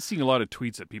 I've been seeing a lot of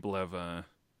tweets that people have,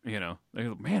 they go,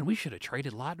 man, we should have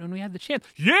traded Lawton when we had the chance.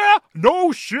 Yeah,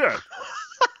 no shit.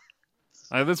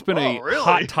 That's been really?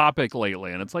 Hot topic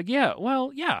lately, and it's like,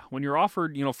 when you're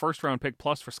offered, first round pick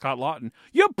plus for Scott Lawton,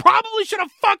 you probably should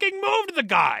have fucking moved the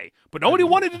guy. But nobody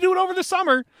wanted to do it over the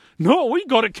summer. No, we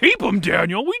got to keep him,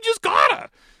 Daniel. We just gotta.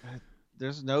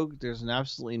 There's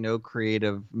absolutely no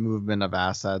creative movement of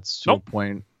assets to a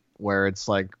point where it's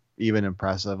like even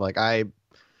impressive. Like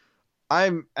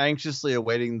I'm anxiously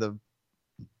awaiting the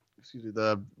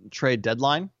trade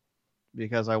deadline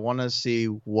because I want to see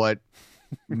what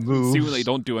moves. See when they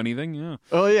don't do anything. Yeah.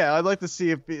 Oh yeah, I'd like to see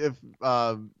if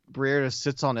Briere just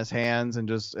sits on his hands and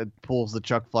just pulls the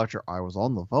Chuck Fletcher. I was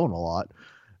on the phone a lot,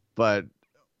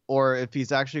 or if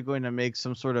he's actually going to make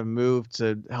some sort of move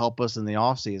to help us in the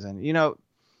offseason.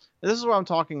 This is what I'm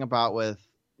talking about with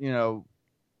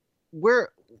we're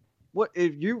going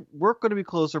to be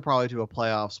closer probably to a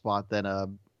playoff spot than a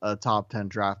top 10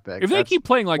 draft pick. If they keep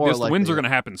playing like this, the wins are going to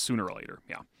happen sooner or later.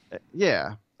 Yeah.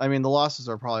 Yeah. I mean, the losses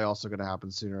are probably also going to happen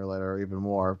sooner or later, or even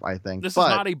more, I think. This is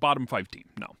not a bottom 5 team.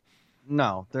 No.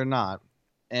 No, they're not.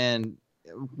 And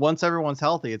once everyone's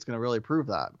healthy, it's going to really prove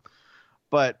that.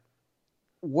 But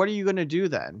what are you going to do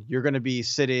then? You're going to be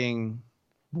sitting,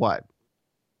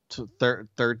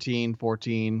 13,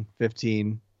 14,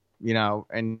 15,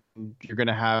 and you're going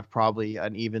to have probably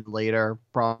an even later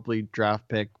draft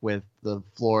pick with the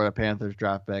Florida Panthers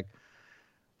draft pick.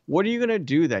 What are you going to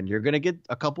do then? You're going to get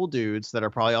a couple dudes that are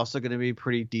probably also going to be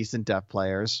pretty decent depth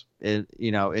players,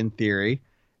 in theory.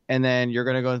 And then you're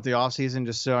going to go into the offseason,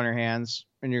 just sit on your hands,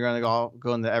 and you're going to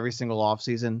go into every single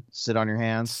offseason, sit on your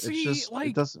hands. See, it's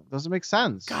just, it doesn't make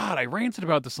sense. God, I ranted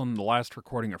about this on the last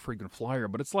recording of Freaking Flyer,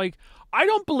 but it's like, I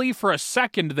don't believe for a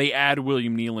second they add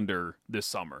William Nylander this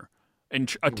summer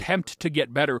and attempt to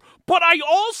get better. But I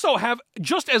also have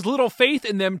just as little faith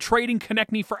in them trading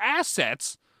Konechny for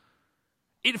assets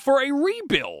for a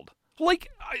rebuild. Like,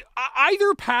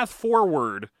 either path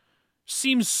forward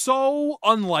seems so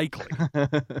unlikely.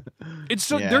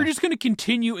 They're just going to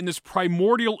continue in this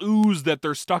primordial ooze that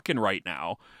they're stuck in right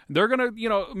now. They're going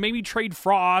to, maybe trade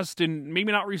Frost and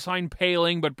maybe not re-sign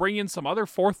Paling, but bring in some other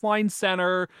fourth line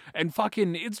center and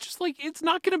fucking, it's just like, it's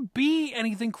not going to be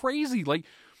anything crazy. Like,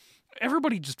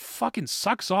 everybody just fucking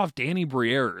sucks off Danny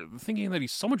Briere, thinking that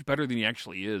he's so much better than he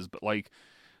actually is. But like,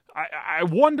 I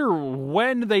wonder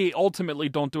when they ultimately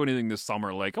don't do anything this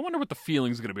summer. Like, I wonder what the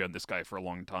feeling's going to be on this guy for a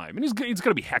long time. And he's going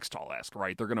to be Hextall-esque,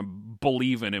 right? They're going to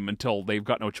believe in him until they've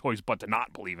got no choice but to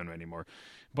not believe in him anymore.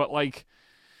 But, like,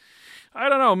 I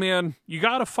don't know, man. You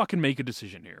got to fucking make a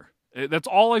decision here. That's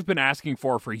all I've been asking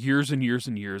for years and years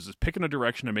and years, is picking a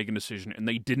direction and making a decision. And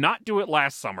they did not do it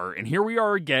last summer. And here we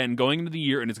are again going into the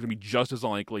year, and it's going to be just as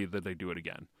unlikely that they do it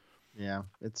again. Yeah,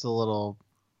 it's a little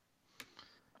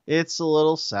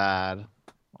sad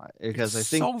because I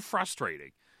think so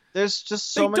frustrating. There's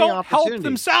just so many opportunities. They don't help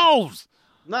themselves.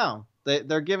 No,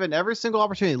 they're given every single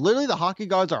opportunity. Literally, the hockey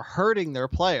gods are hurting their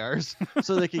players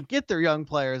so they can get their young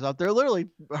players out. They're literally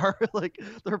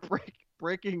they're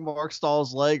breaking Mark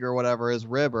Stahl's leg or whatever, his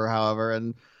rib or however,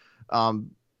 and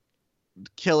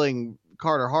killing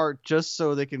Carter Hart just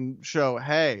so they can show,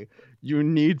 hey, you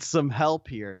need some help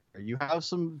here. You have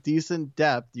some decent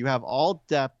depth. You have all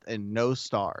depth and no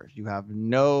stars. You have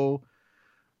no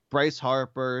Bryce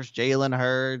Harper's, Jalen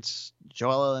Hurts,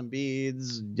 Joel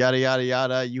Embiid's, yada yada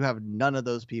yada. You have none of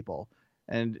those people,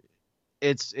 and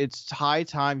it's high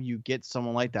time you get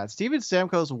someone like that. Steven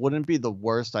Stamkos wouldn't be the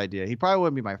worst idea. He probably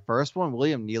wouldn't be my first one.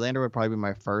 William Nylander would probably be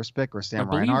my first pick, or Sam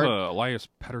Reinhart. I believe Elias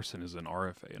Pettersson is an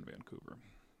RFA in Vancouver.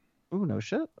 Ooh, no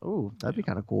shit. Ooh, that'd be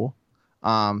kind of cool.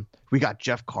 We got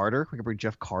Jeff Carter. We can bring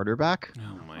Jeff Carter back.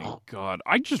 Oh my god!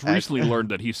 I just recently learned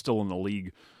that he's still in the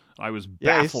league. I was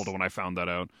baffled when I found that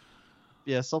out.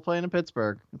 Yeah, still playing in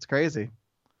Pittsburgh. It's crazy.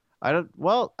 I don't.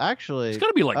 Well, actually, it's got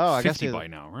to be like 50 by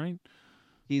now, right?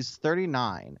 He's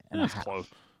 39. That's close.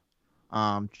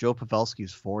 Joe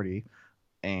Pavelski's 40,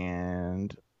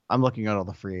 and I'm looking at all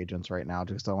the free agents right now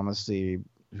just I want to see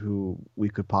who we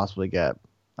could possibly get.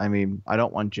 I mean, I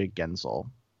don't want Jake Gensel.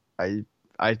 I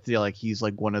feel like he's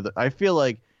like one of the. I feel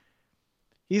like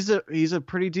he's a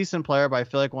pretty decent player, but I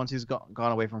feel like once he's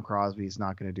gone away from Crosby, he's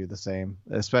not going to do the same.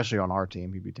 Especially on our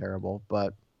team, he'd be terrible.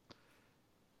 But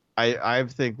I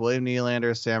think William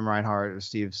Nylander, Sam Reinhart, or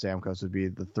Steve Stamkos would be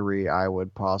the three I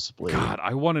would possibly. God,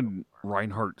 I wanted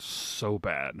Reinhart so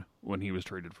bad when he was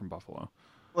traded from Buffalo.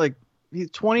 Like, he's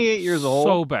 28 years old.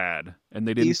 So bad, and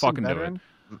they didn't fucking do it.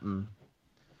 Mm-mm.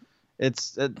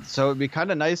 So it'd be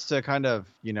kind of nice to kind of,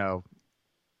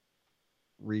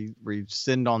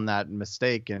 rescind on that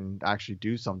mistake and actually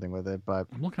do something with it. But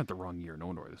I'm looking at the wrong year. No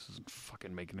wonder this isn't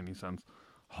fucking making any sense.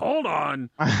 Hold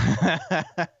on.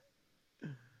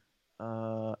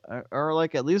 Or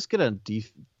like at least get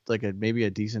maybe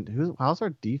a decent. How's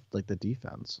our the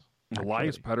defense?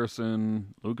 Elias Pettersson,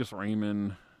 Lucas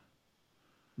Raymond,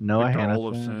 Noah Victor Hanifin,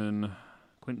 Olofsson,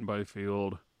 Quentin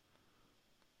Byfield,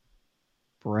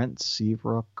 Brent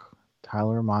Seabrook,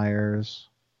 Tyler Myers,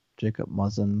 Jacob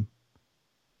Muzzin,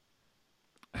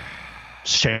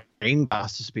 Shane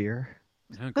Gostisbehere.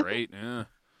 Yeah, great. Yeah.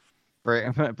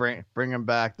 Bring him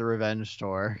back. The revenge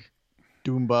tour.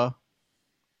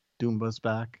 Doomba's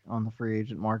back on the free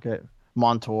agent market.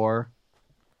 Montour.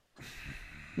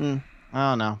 I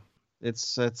don't know.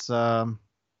 This is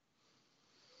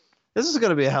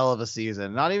gonna be a hell of a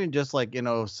season. Not even just like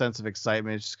sense of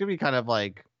excitement. It's just gonna be kind of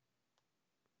like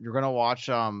you're gonna watch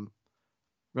a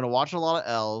lot of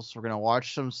L's. We're gonna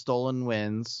watch some stolen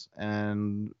wins,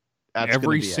 and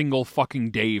every single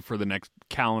fucking day for the next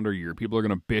calendar year, people are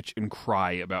gonna bitch and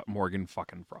cry about Morgan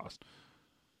fucking Frost.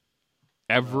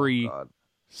 Every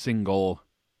single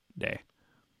day.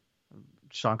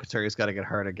 Sean Couturier's got to get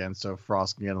hurt again, so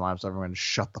Frost can get in line, so everyone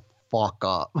shut the fuck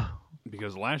up.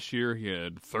 Because last year he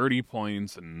had 30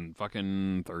 points in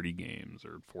fucking 30 games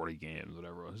or 40 games,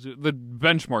 whatever it was. The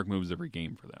benchmark moves every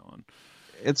game for that one.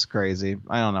 It's crazy.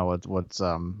 I don't know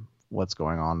what's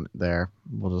going on there.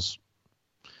 I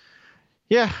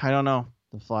don't know.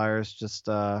 The Flyers just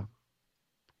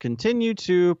continue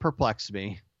to perplex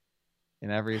me in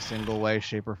every single way,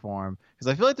 shape, or form. Because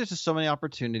I feel like there's just so many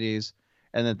opportunities,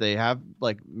 and that they have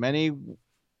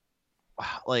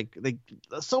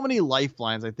so many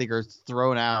lifelines I think are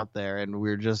thrown out there, and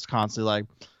we're just constantly like,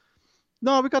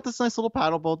 no, we got this nice little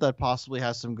paddle boat that possibly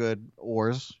has some good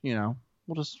oars.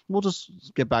 We'll just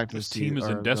get back to this team is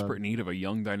in desperate need of a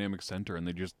young dynamic center, and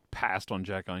they just passed on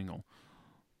Jack Eichel.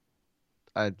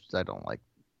 I don't like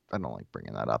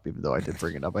bringing that up, even though I did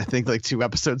bring it up I think like 2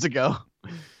 episodes ago.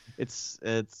 It's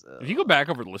if you go back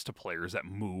over the list of players that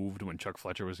moved when Chuck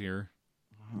Fletcher was here,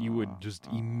 you would just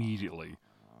immediately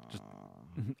just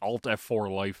Alt F4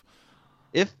 life.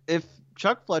 If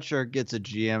Chuck Fletcher gets a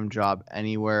GM job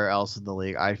anywhere else in the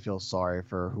league, I feel sorry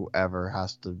for whoever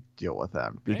has to deal with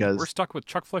them, because we're stuck with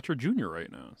Chuck Fletcher Jr.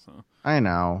 right now. So I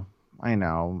know.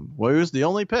 Well, he was the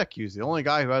only pick. He was the only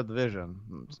guy who had the vision.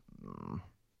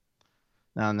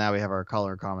 Now we have our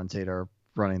color commentator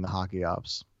running the hockey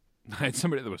ops. I had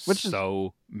somebody that was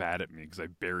mad at me because I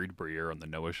buried Briere on the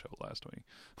Noah show last week.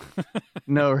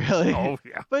 No, really? Oh,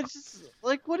 yeah. But just,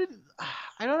 I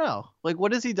don't know. Like,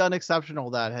 what has he done exceptional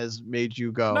that has made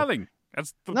you go? Nothing.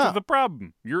 That's the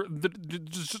problem. You're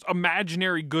just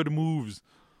imaginary good moves.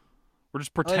 We're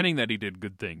just pretending that he did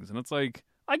good things. And it's like,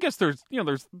 I guess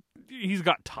he's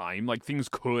got time. Like, things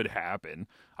could happen.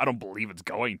 I don't believe it's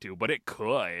going to, but it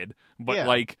could.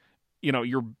 But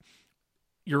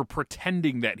you're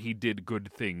pretending that he did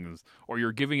good things, or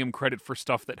you're giving him credit for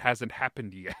stuff that hasn't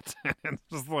happened yet. It's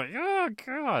just like, oh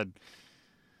God.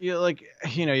 You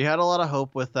had a lot of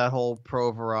hope with that whole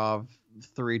Provorov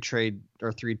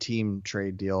 3-team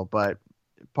trade deal, but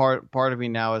part of me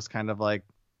now is kind of like,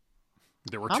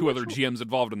 there were 2 other GMs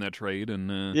involved in that trade,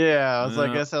 and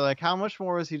I said, how much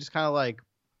more was he just kind of like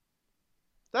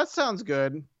that sounds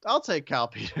good. I'll take Cal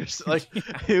Peters. Like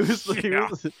Yeah.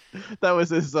 that was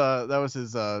his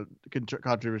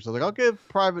contribution. Like I'll give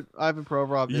Private Ivan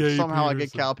Provorov if somehow I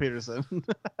get Cal Peterson.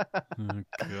 Oh,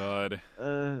 God.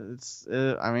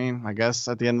 I mean, I guess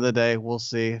at the end of the day, we'll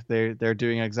see. They're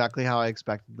doing exactly how I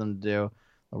expected them to do.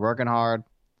 They're working hard.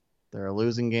 They're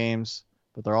losing games,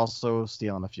 but they're also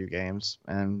stealing a few games,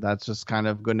 and that's just kind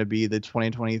of going to be the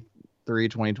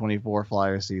 2023-2024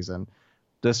 Flyer season.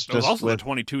 This It was just also with the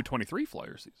 22-23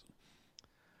 Flyer season.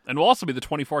 And will also be the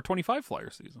 24-25 Flyer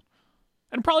season.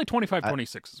 And probably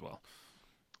 25-26 as well.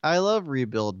 I love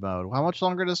rebuild mode. How much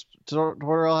longer does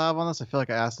Tortorella have on this? I feel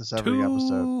like I asked this every episode.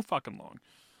 Too fucking long.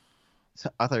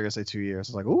 I thought you were going to say 2 years.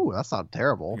 I was like, ooh, that's not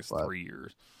terrible. I think it's 3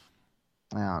 years.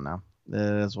 I don't know.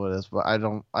 It is what it is. But I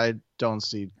don't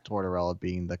see Tortorella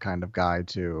being the kind of guy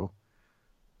to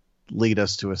lead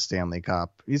us to a Stanley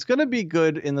Cup. He's going to be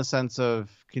good in the sense of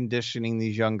conditioning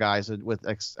these young guys with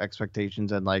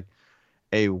expectations and like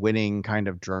a winning kind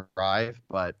of drive.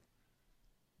 But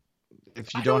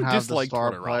if you don't have the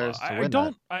star players to win I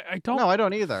don't. No, I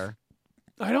don't either.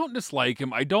 I don't dislike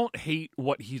him. I don't hate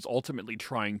what he's ultimately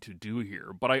trying to do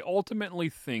here, but I ultimately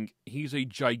think he's a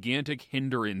gigantic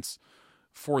hindrance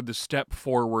for the step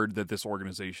forward that this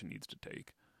organization needs to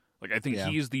take. Like, I think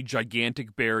he is the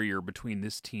gigantic barrier between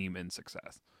this team and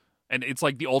success. And it's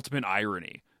like the ultimate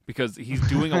irony because he's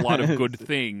doing a lot of good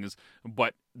things,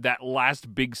 but that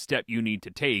last big step you need to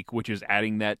take, which is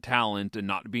adding that talent and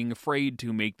not being afraid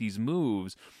to make these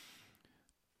moves,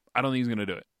 I don't think he's going to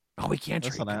do it. Oh, we can't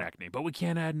trade Konechny, but we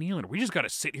can't add Nylander. We just got to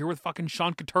sit here with fucking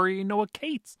Sean Couturier and Noah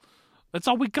Cates. That's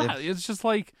all we got. It's just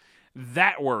like,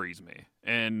 that worries me.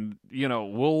 And, you know,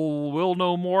 we'll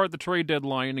know more at the trade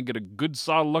deadline and get a good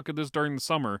solid look at this during the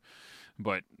summer.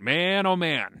 But man, oh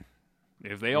man,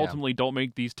 if they ultimately don't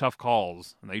make these tough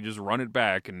calls and they just run it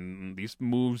back and these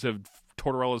moves have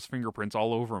Tortorella's fingerprints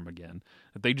all over them again,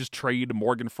 if they just trade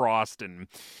Morgan Frost and,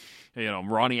 you know,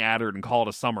 Ronnie Adder and call it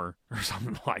a summer or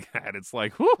something like that, it's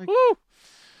like, whoo.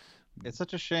 It's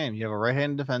such a shame. You have a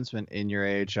right-handed defenseman in your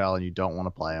AHL and you don't want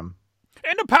to play him.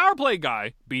 And a power play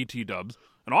guy, BT Dubs.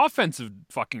 An offensive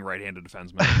fucking right-handed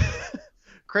defenseman.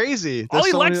 Crazy.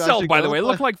 Ollie Lexell, by the way,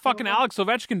 looked like fucking Alex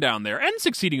Ovechkin down there and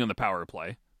succeeding on the power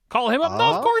play. Call him up?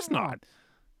 No, of course not.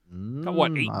 Got,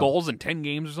 what, 8 goals in 10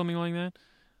 games or something like that?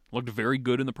 Looked very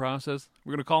good in the process.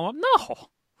 We're going to call him up? No.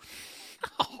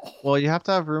 Well, you have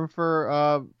to have room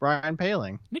for Brian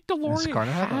Paling. Nick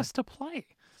Deslauriers has to play.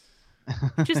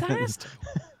 He just has to.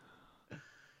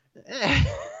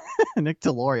 Nick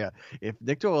Deslauriers. If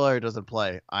Nick Deslauriers doesn't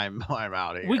play, I'm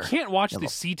out of here. We can't watch the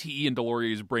CTE and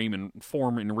Deslauriers brain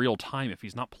form in real time if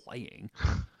he's not playing.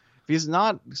 If he's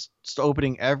not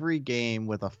opening every game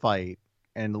with a fight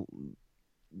and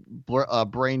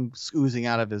brain oozing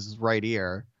out of his right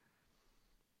ear,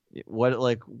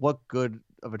 what good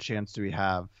of a chance do we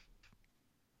have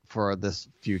for this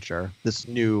future, this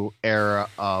new era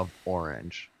of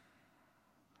Orange?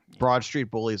 Broad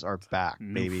Street Bullies are back,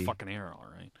 baby. New fucking era, all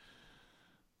right.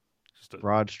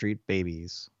 Broad Street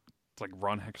babies. It's like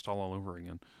Ron Hextall all over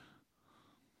again.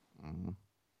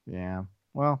 Yeah.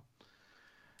 Well,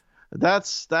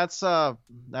 that's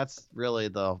really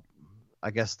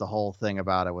I guess the whole thing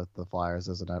about it with the Flyers,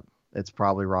 isn't it? It's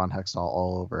probably Ron Hextall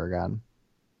all over again.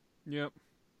 Yep.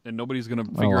 And nobody's gonna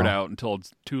figure it out until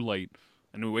it's too late,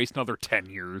 and we waste another 10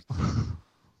 years.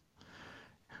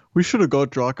 We should have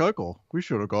got Jock Eichel. We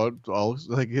should have got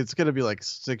it's gonna be like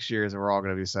 6 years, and we're all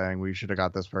gonna be saying we should have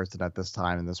got this person at this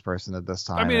time and this person at this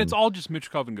time. I mean, it's all just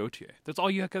Michkov and Gauthier. That's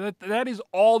all you. That is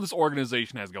all this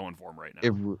organization has going for him right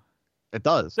now. It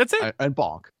does. That's it. And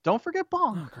Bonk. Don't forget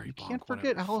Bonk. Oh, you can't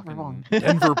forget Oliver Bonk.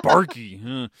 Denver Barkey.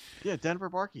 Huh. Yeah, Denver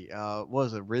Barkey. What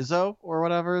was it, Rizzo or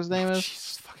whatever his name is?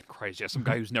 Jesus fucking Christ! Yeah, some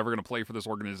guy who's never gonna play for this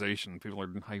organization. People are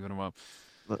hyping him up.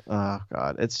 Oh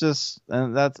God, it's just,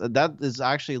 and that is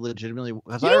actually legitimately. You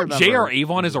know, J.R.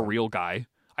 Avon is a real guy.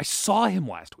 I saw him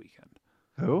last weekend.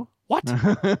 Who? What?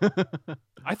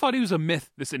 I thought he was a myth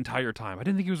this entire time. I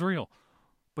didn't think he was real,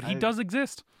 but he does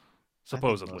exist,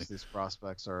 supposedly. Most of these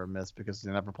prospects are a myth because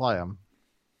they never play them.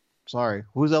 Sorry,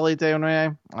 who's Elliot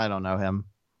Desnoyers? I don't know him.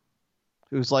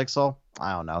 Who's Lexell?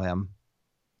 I don't know him.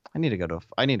 I need to go to a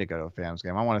Fams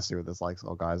game. I want to see what this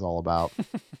Lexell guy's all about.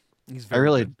 He's very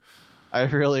good. I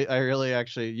really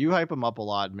actually, you hype him up a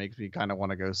lot. It makes me kind of want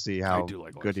to go see how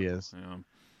good he is. Yeah.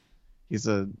 He's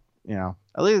at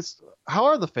least, how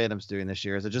are the Phantoms doing this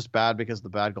year? Is it just bad because of the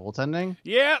bad goaltending?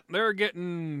 Yeah, they're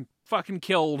getting fucking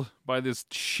killed by this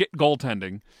shit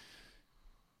goaltending.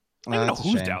 I don't even know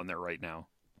who's down there right now.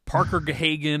 Parker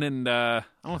Gahagan and I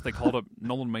don't know if they called up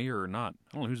Nolan Mayer or not.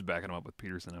 I don't know who's backing him up with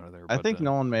Peterson out of there. I think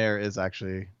Nolan Mayer is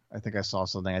actually. I think I saw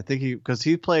something. I think because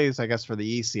he plays, I guess, for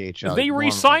the ECHL. They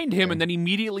re-signed him and then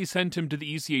immediately sent him to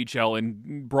the ECHL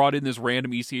and brought in this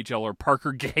random ECHLer,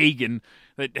 Parker Gahagan,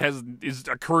 that is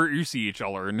a career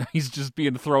ECHLer, and he's just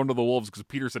being thrown to the wolves because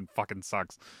Peterson fucking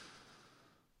sucks.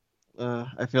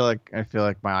 I feel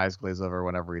like my eyes glaze over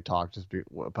whenever we talk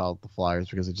about the Flyers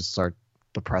because they just start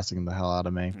depressing the hell out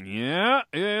of me. Yeah,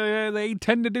 they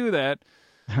tend to do that.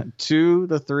 2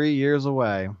 to 3 years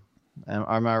away.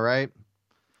 Am I right?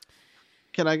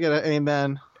 Can I get an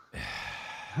amen?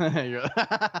 You're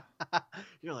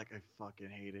like, I fucking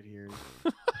hate it here.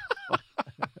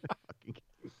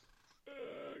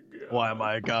 Why am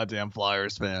I a goddamn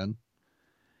Flyers fan?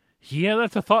 Yeah,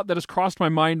 that's a thought that has crossed my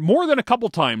mind more than a couple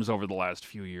times over the last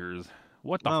few years.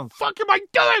 What the fuck am I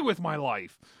doing with my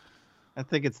life? I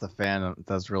think it's the fan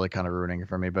that's really kind of ruining it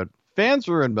for me, but fans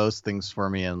ruin most things for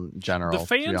me in general. The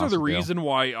fans are the reason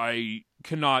why I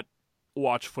cannot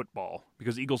watch football,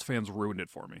 because Eagles fans ruined it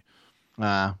for me.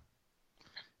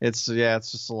 It's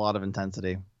just a lot of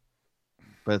intensity,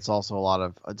 but it's also a lot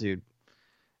of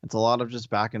it's a lot of just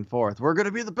back and forth. We're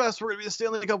gonna be the best. We're gonna be the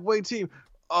Stanley Cup winning team.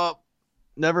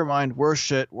 Never mind. We're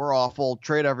shit. We're awful.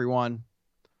 Trade everyone,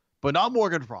 but not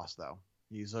Morgan Frost though.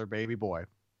 He's our baby boy.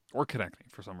 Or connecting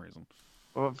for some reason.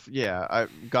 Well, yeah.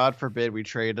 God forbid we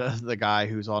trade the guy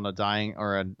who's on a dying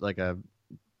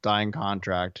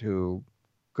contract who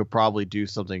could probably do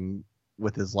something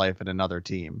with his life in another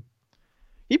team.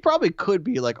 He probably could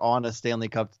be like on a Stanley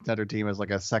Cup contender team as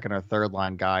like a second or third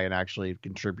line guy and actually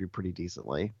contribute pretty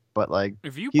decently. But like,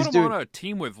 if you put him on a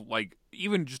team with like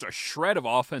even just a shred of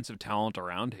offensive talent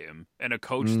around him and a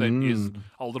coach that is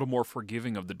a little more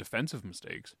forgiving of the defensive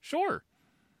mistakes, sure.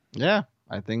 Yeah,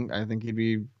 I think he'd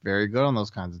be very good on those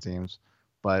kinds of teams.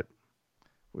 But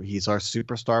he's our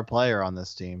superstar player on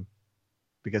this team,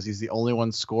 because he's the only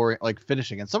one scoring, like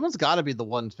finishing, and someone's got to be the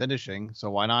one finishing. So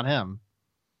why not him?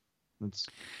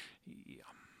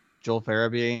 Joel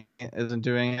Farabee isn't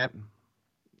doing it.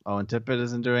 Owen Tippett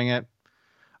isn't doing it.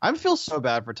 I feel so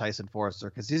bad for Tyson Forster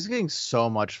because he's getting so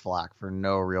much flack for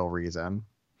no real reason.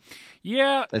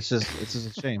 Yeah, it's just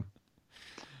a shame.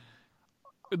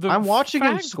 I'm watching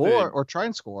him score or try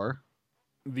and score.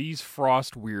 These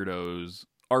Frost weirdos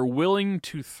are willing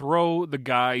to throw the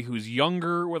guy who's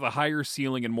younger with a higher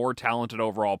ceiling and more talented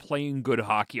overall, playing good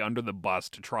hockey, under the bus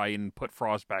to try and put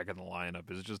Frost back in the lineup.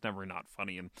 Is just never not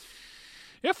funny. And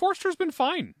yeah, Forster's been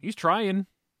fine. He's trying.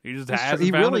 He just hasn't.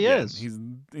 He really is. He's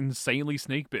insanely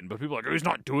snake bitten, but people are like, oh, he's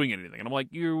not doing anything. And I'm like,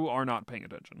 you are not paying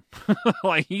attention.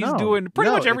 Like, he's doing pretty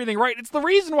much everything right. It's the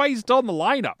reason why he's still in the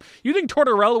lineup. You think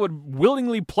Tortorella would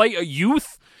willingly play a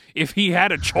youth if he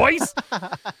had a choice?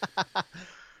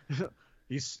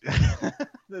 He's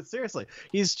seriously.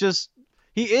 He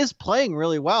is playing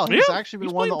really well. He's actually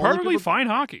been one of the only perfectly fine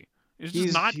hockey. He's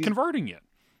just not converting yet.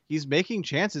 He's making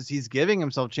chances. He's giving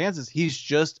himself chances. He's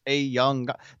just a young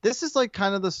guy. This is like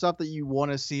kind of the stuff that you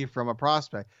want to see from a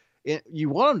prospect. You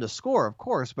want him to score, of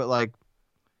course, but like,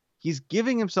 he's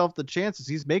giving himself the chances.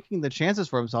 He's making the chances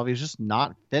for himself. He's just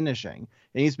not finishing,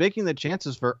 and he's making the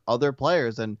chances for other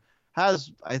players. And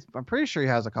I'm pretty sure he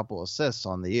has a couple assists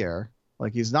on the year.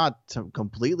 Like, he's not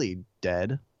completely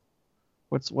dead.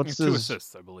 What's 2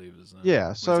 assists, I believe, is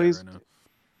yeah. So he's. Right now.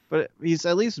 But he's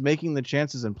at least making the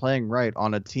chances and playing right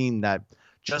on a team that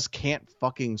just can't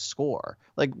fucking score.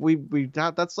 Like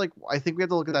that's like, I think we have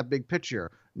to look at that big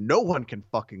picture. No one can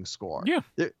fucking score. Yeah.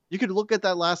 You could look at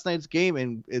that last night's game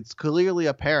and it's clearly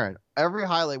apparent. Every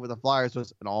highlight with the Flyers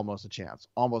was an almost a chance.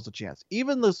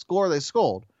 Even the score they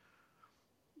scored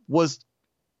was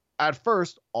at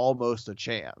first almost a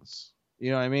chance.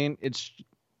 You know what I mean? It's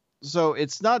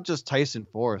not just Tyson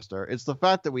Forster. It's the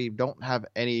fact that we don't have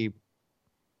any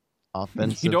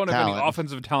offensive You don't have talent. any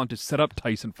offensive talent to set up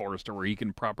Tyson Forster where he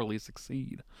can properly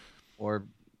succeed. Or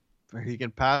where he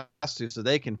can pass to so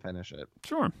they can finish it.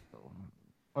 Sure.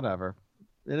 Whatever.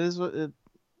 It is what it.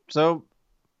 So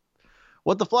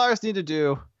what the Flyers need to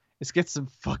do is get some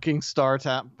fucking star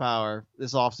tap power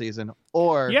this offseason.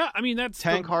 Or that's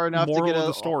tank hard enough to get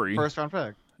a story. First round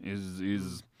pick.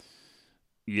 Is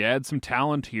you add some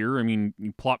talent here. I mean,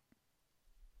 you plop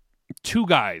 2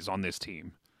 guys on this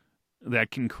team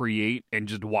that can create and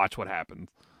just watch what happens.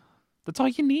 That's all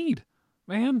you need,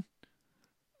 man.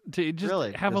 To just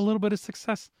really, have a little bit of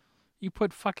success. You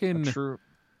put fucking true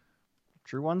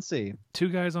 1C. 2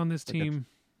 guys on this team,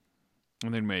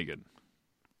 and they'd make it.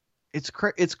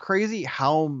 It's crazy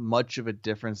how much of a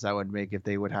difference that would make if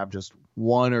they would have just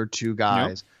 1 or 2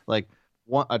 guys, like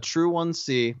a true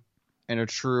 1C and a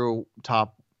true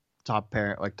top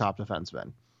parent, like top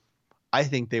defenseman. I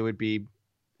think they would be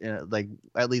like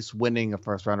at least winning a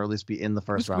first round, or at least be in the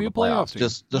first round of the playoff playoffs. team.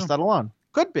 Just that alone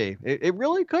could be. It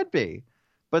really could be.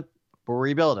 But we're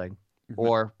rebuilding,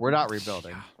 or we're not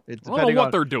rebuilding. It's I don't know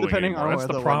what they're doing depending anymore. on That's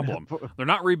where the problem. They're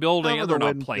not rebuilding and they're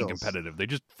not playing competitive. They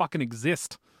just fucking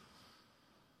exist.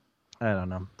 I don't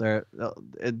know.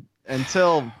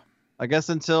 Until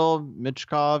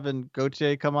Michkov and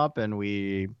Gauthier come up and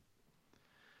we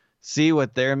see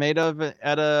what they're made of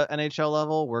at a NHL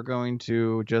level, we're going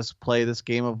to just play this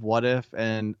game of what if.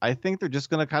 And I think they're just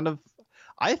going to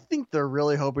I think they're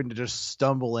really hoping to just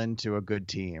stumble into a good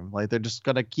team. Like they're just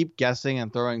going to keep guessing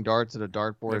and throwing darts at a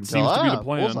dartboard until seems to be the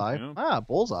plan. Bullseye. Yeah.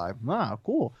 Bullseye.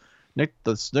 Cool. Nick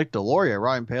Deloria,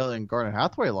 Ryan Paley, and Garnet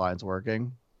Hathaway line's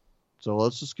working. So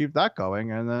let's just keep that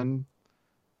going, and then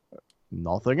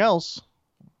nothing else.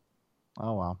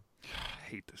 Oh, wow. I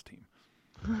hate this team.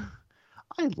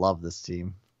 I love this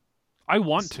team. I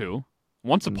want to.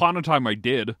 Once upon a time I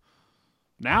did.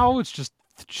 Now it's just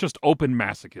open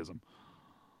masochism.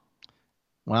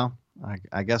 Well,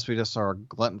 I guess we just are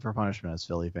glutton for punishment as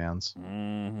Philly fans.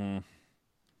 Mm-hmm.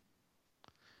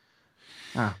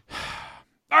 Ah.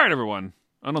 All right, everyone.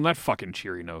 And on that fucking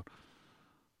cheery note,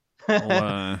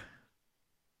 I'll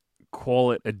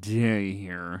call it a day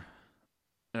here.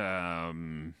 Got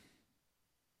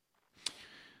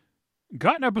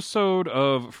an episode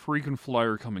of Freakin'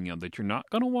 Flyer coming in that you're not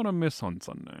going to want to miss on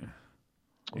Sunday.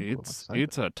 It's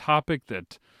a topic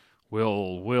that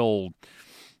will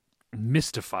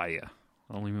mystify you.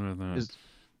 I'll leave it at that.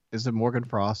 Is it Morgan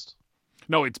Frost?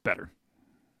 No, it's better.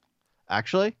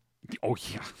 Actually? Oh,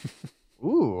 yeah.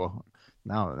 Ooh.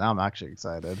 Now I'm actually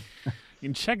excited. You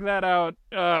can check that out.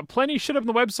 Plenty of shit up on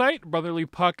the website,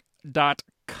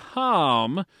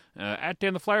 brotherlypuck.com. At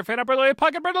Dan the Flyer fan, at Brotherly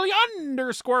Puck, at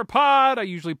Brotherly_pod. I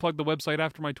usually plug the website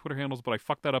after my Twitter handles, but I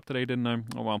fucked that up today, didn't I?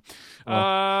 Oh, well.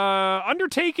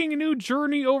 Undertaking a new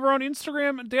journey over on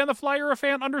Instagram, Dan the Flyer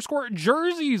fan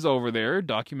 _jerseys over there,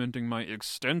 documenting my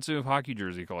extensive hockey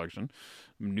jersey collection.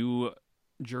 New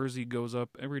jersey goes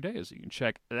up every day, so you can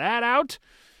check that out.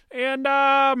 And,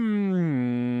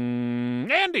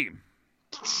 Andy.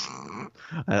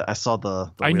 I saw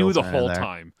the I knew the whole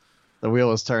time. The wheel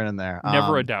was turning there.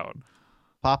 Never a doubt.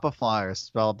 Papa Flyers,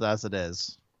 spelled as it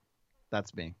is.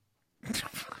 That's me.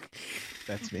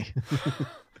 That's me.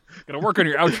 Gotta work on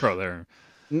your outro there.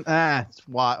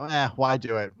 Why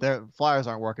do it? Their Flyers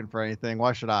aren't working for anything.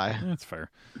 Why should I? That's fair.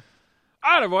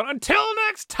 All right, everyone. Until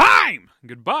next time,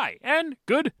 goodbye and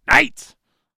good night.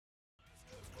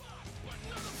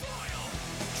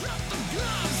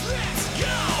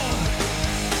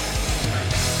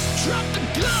 Drop the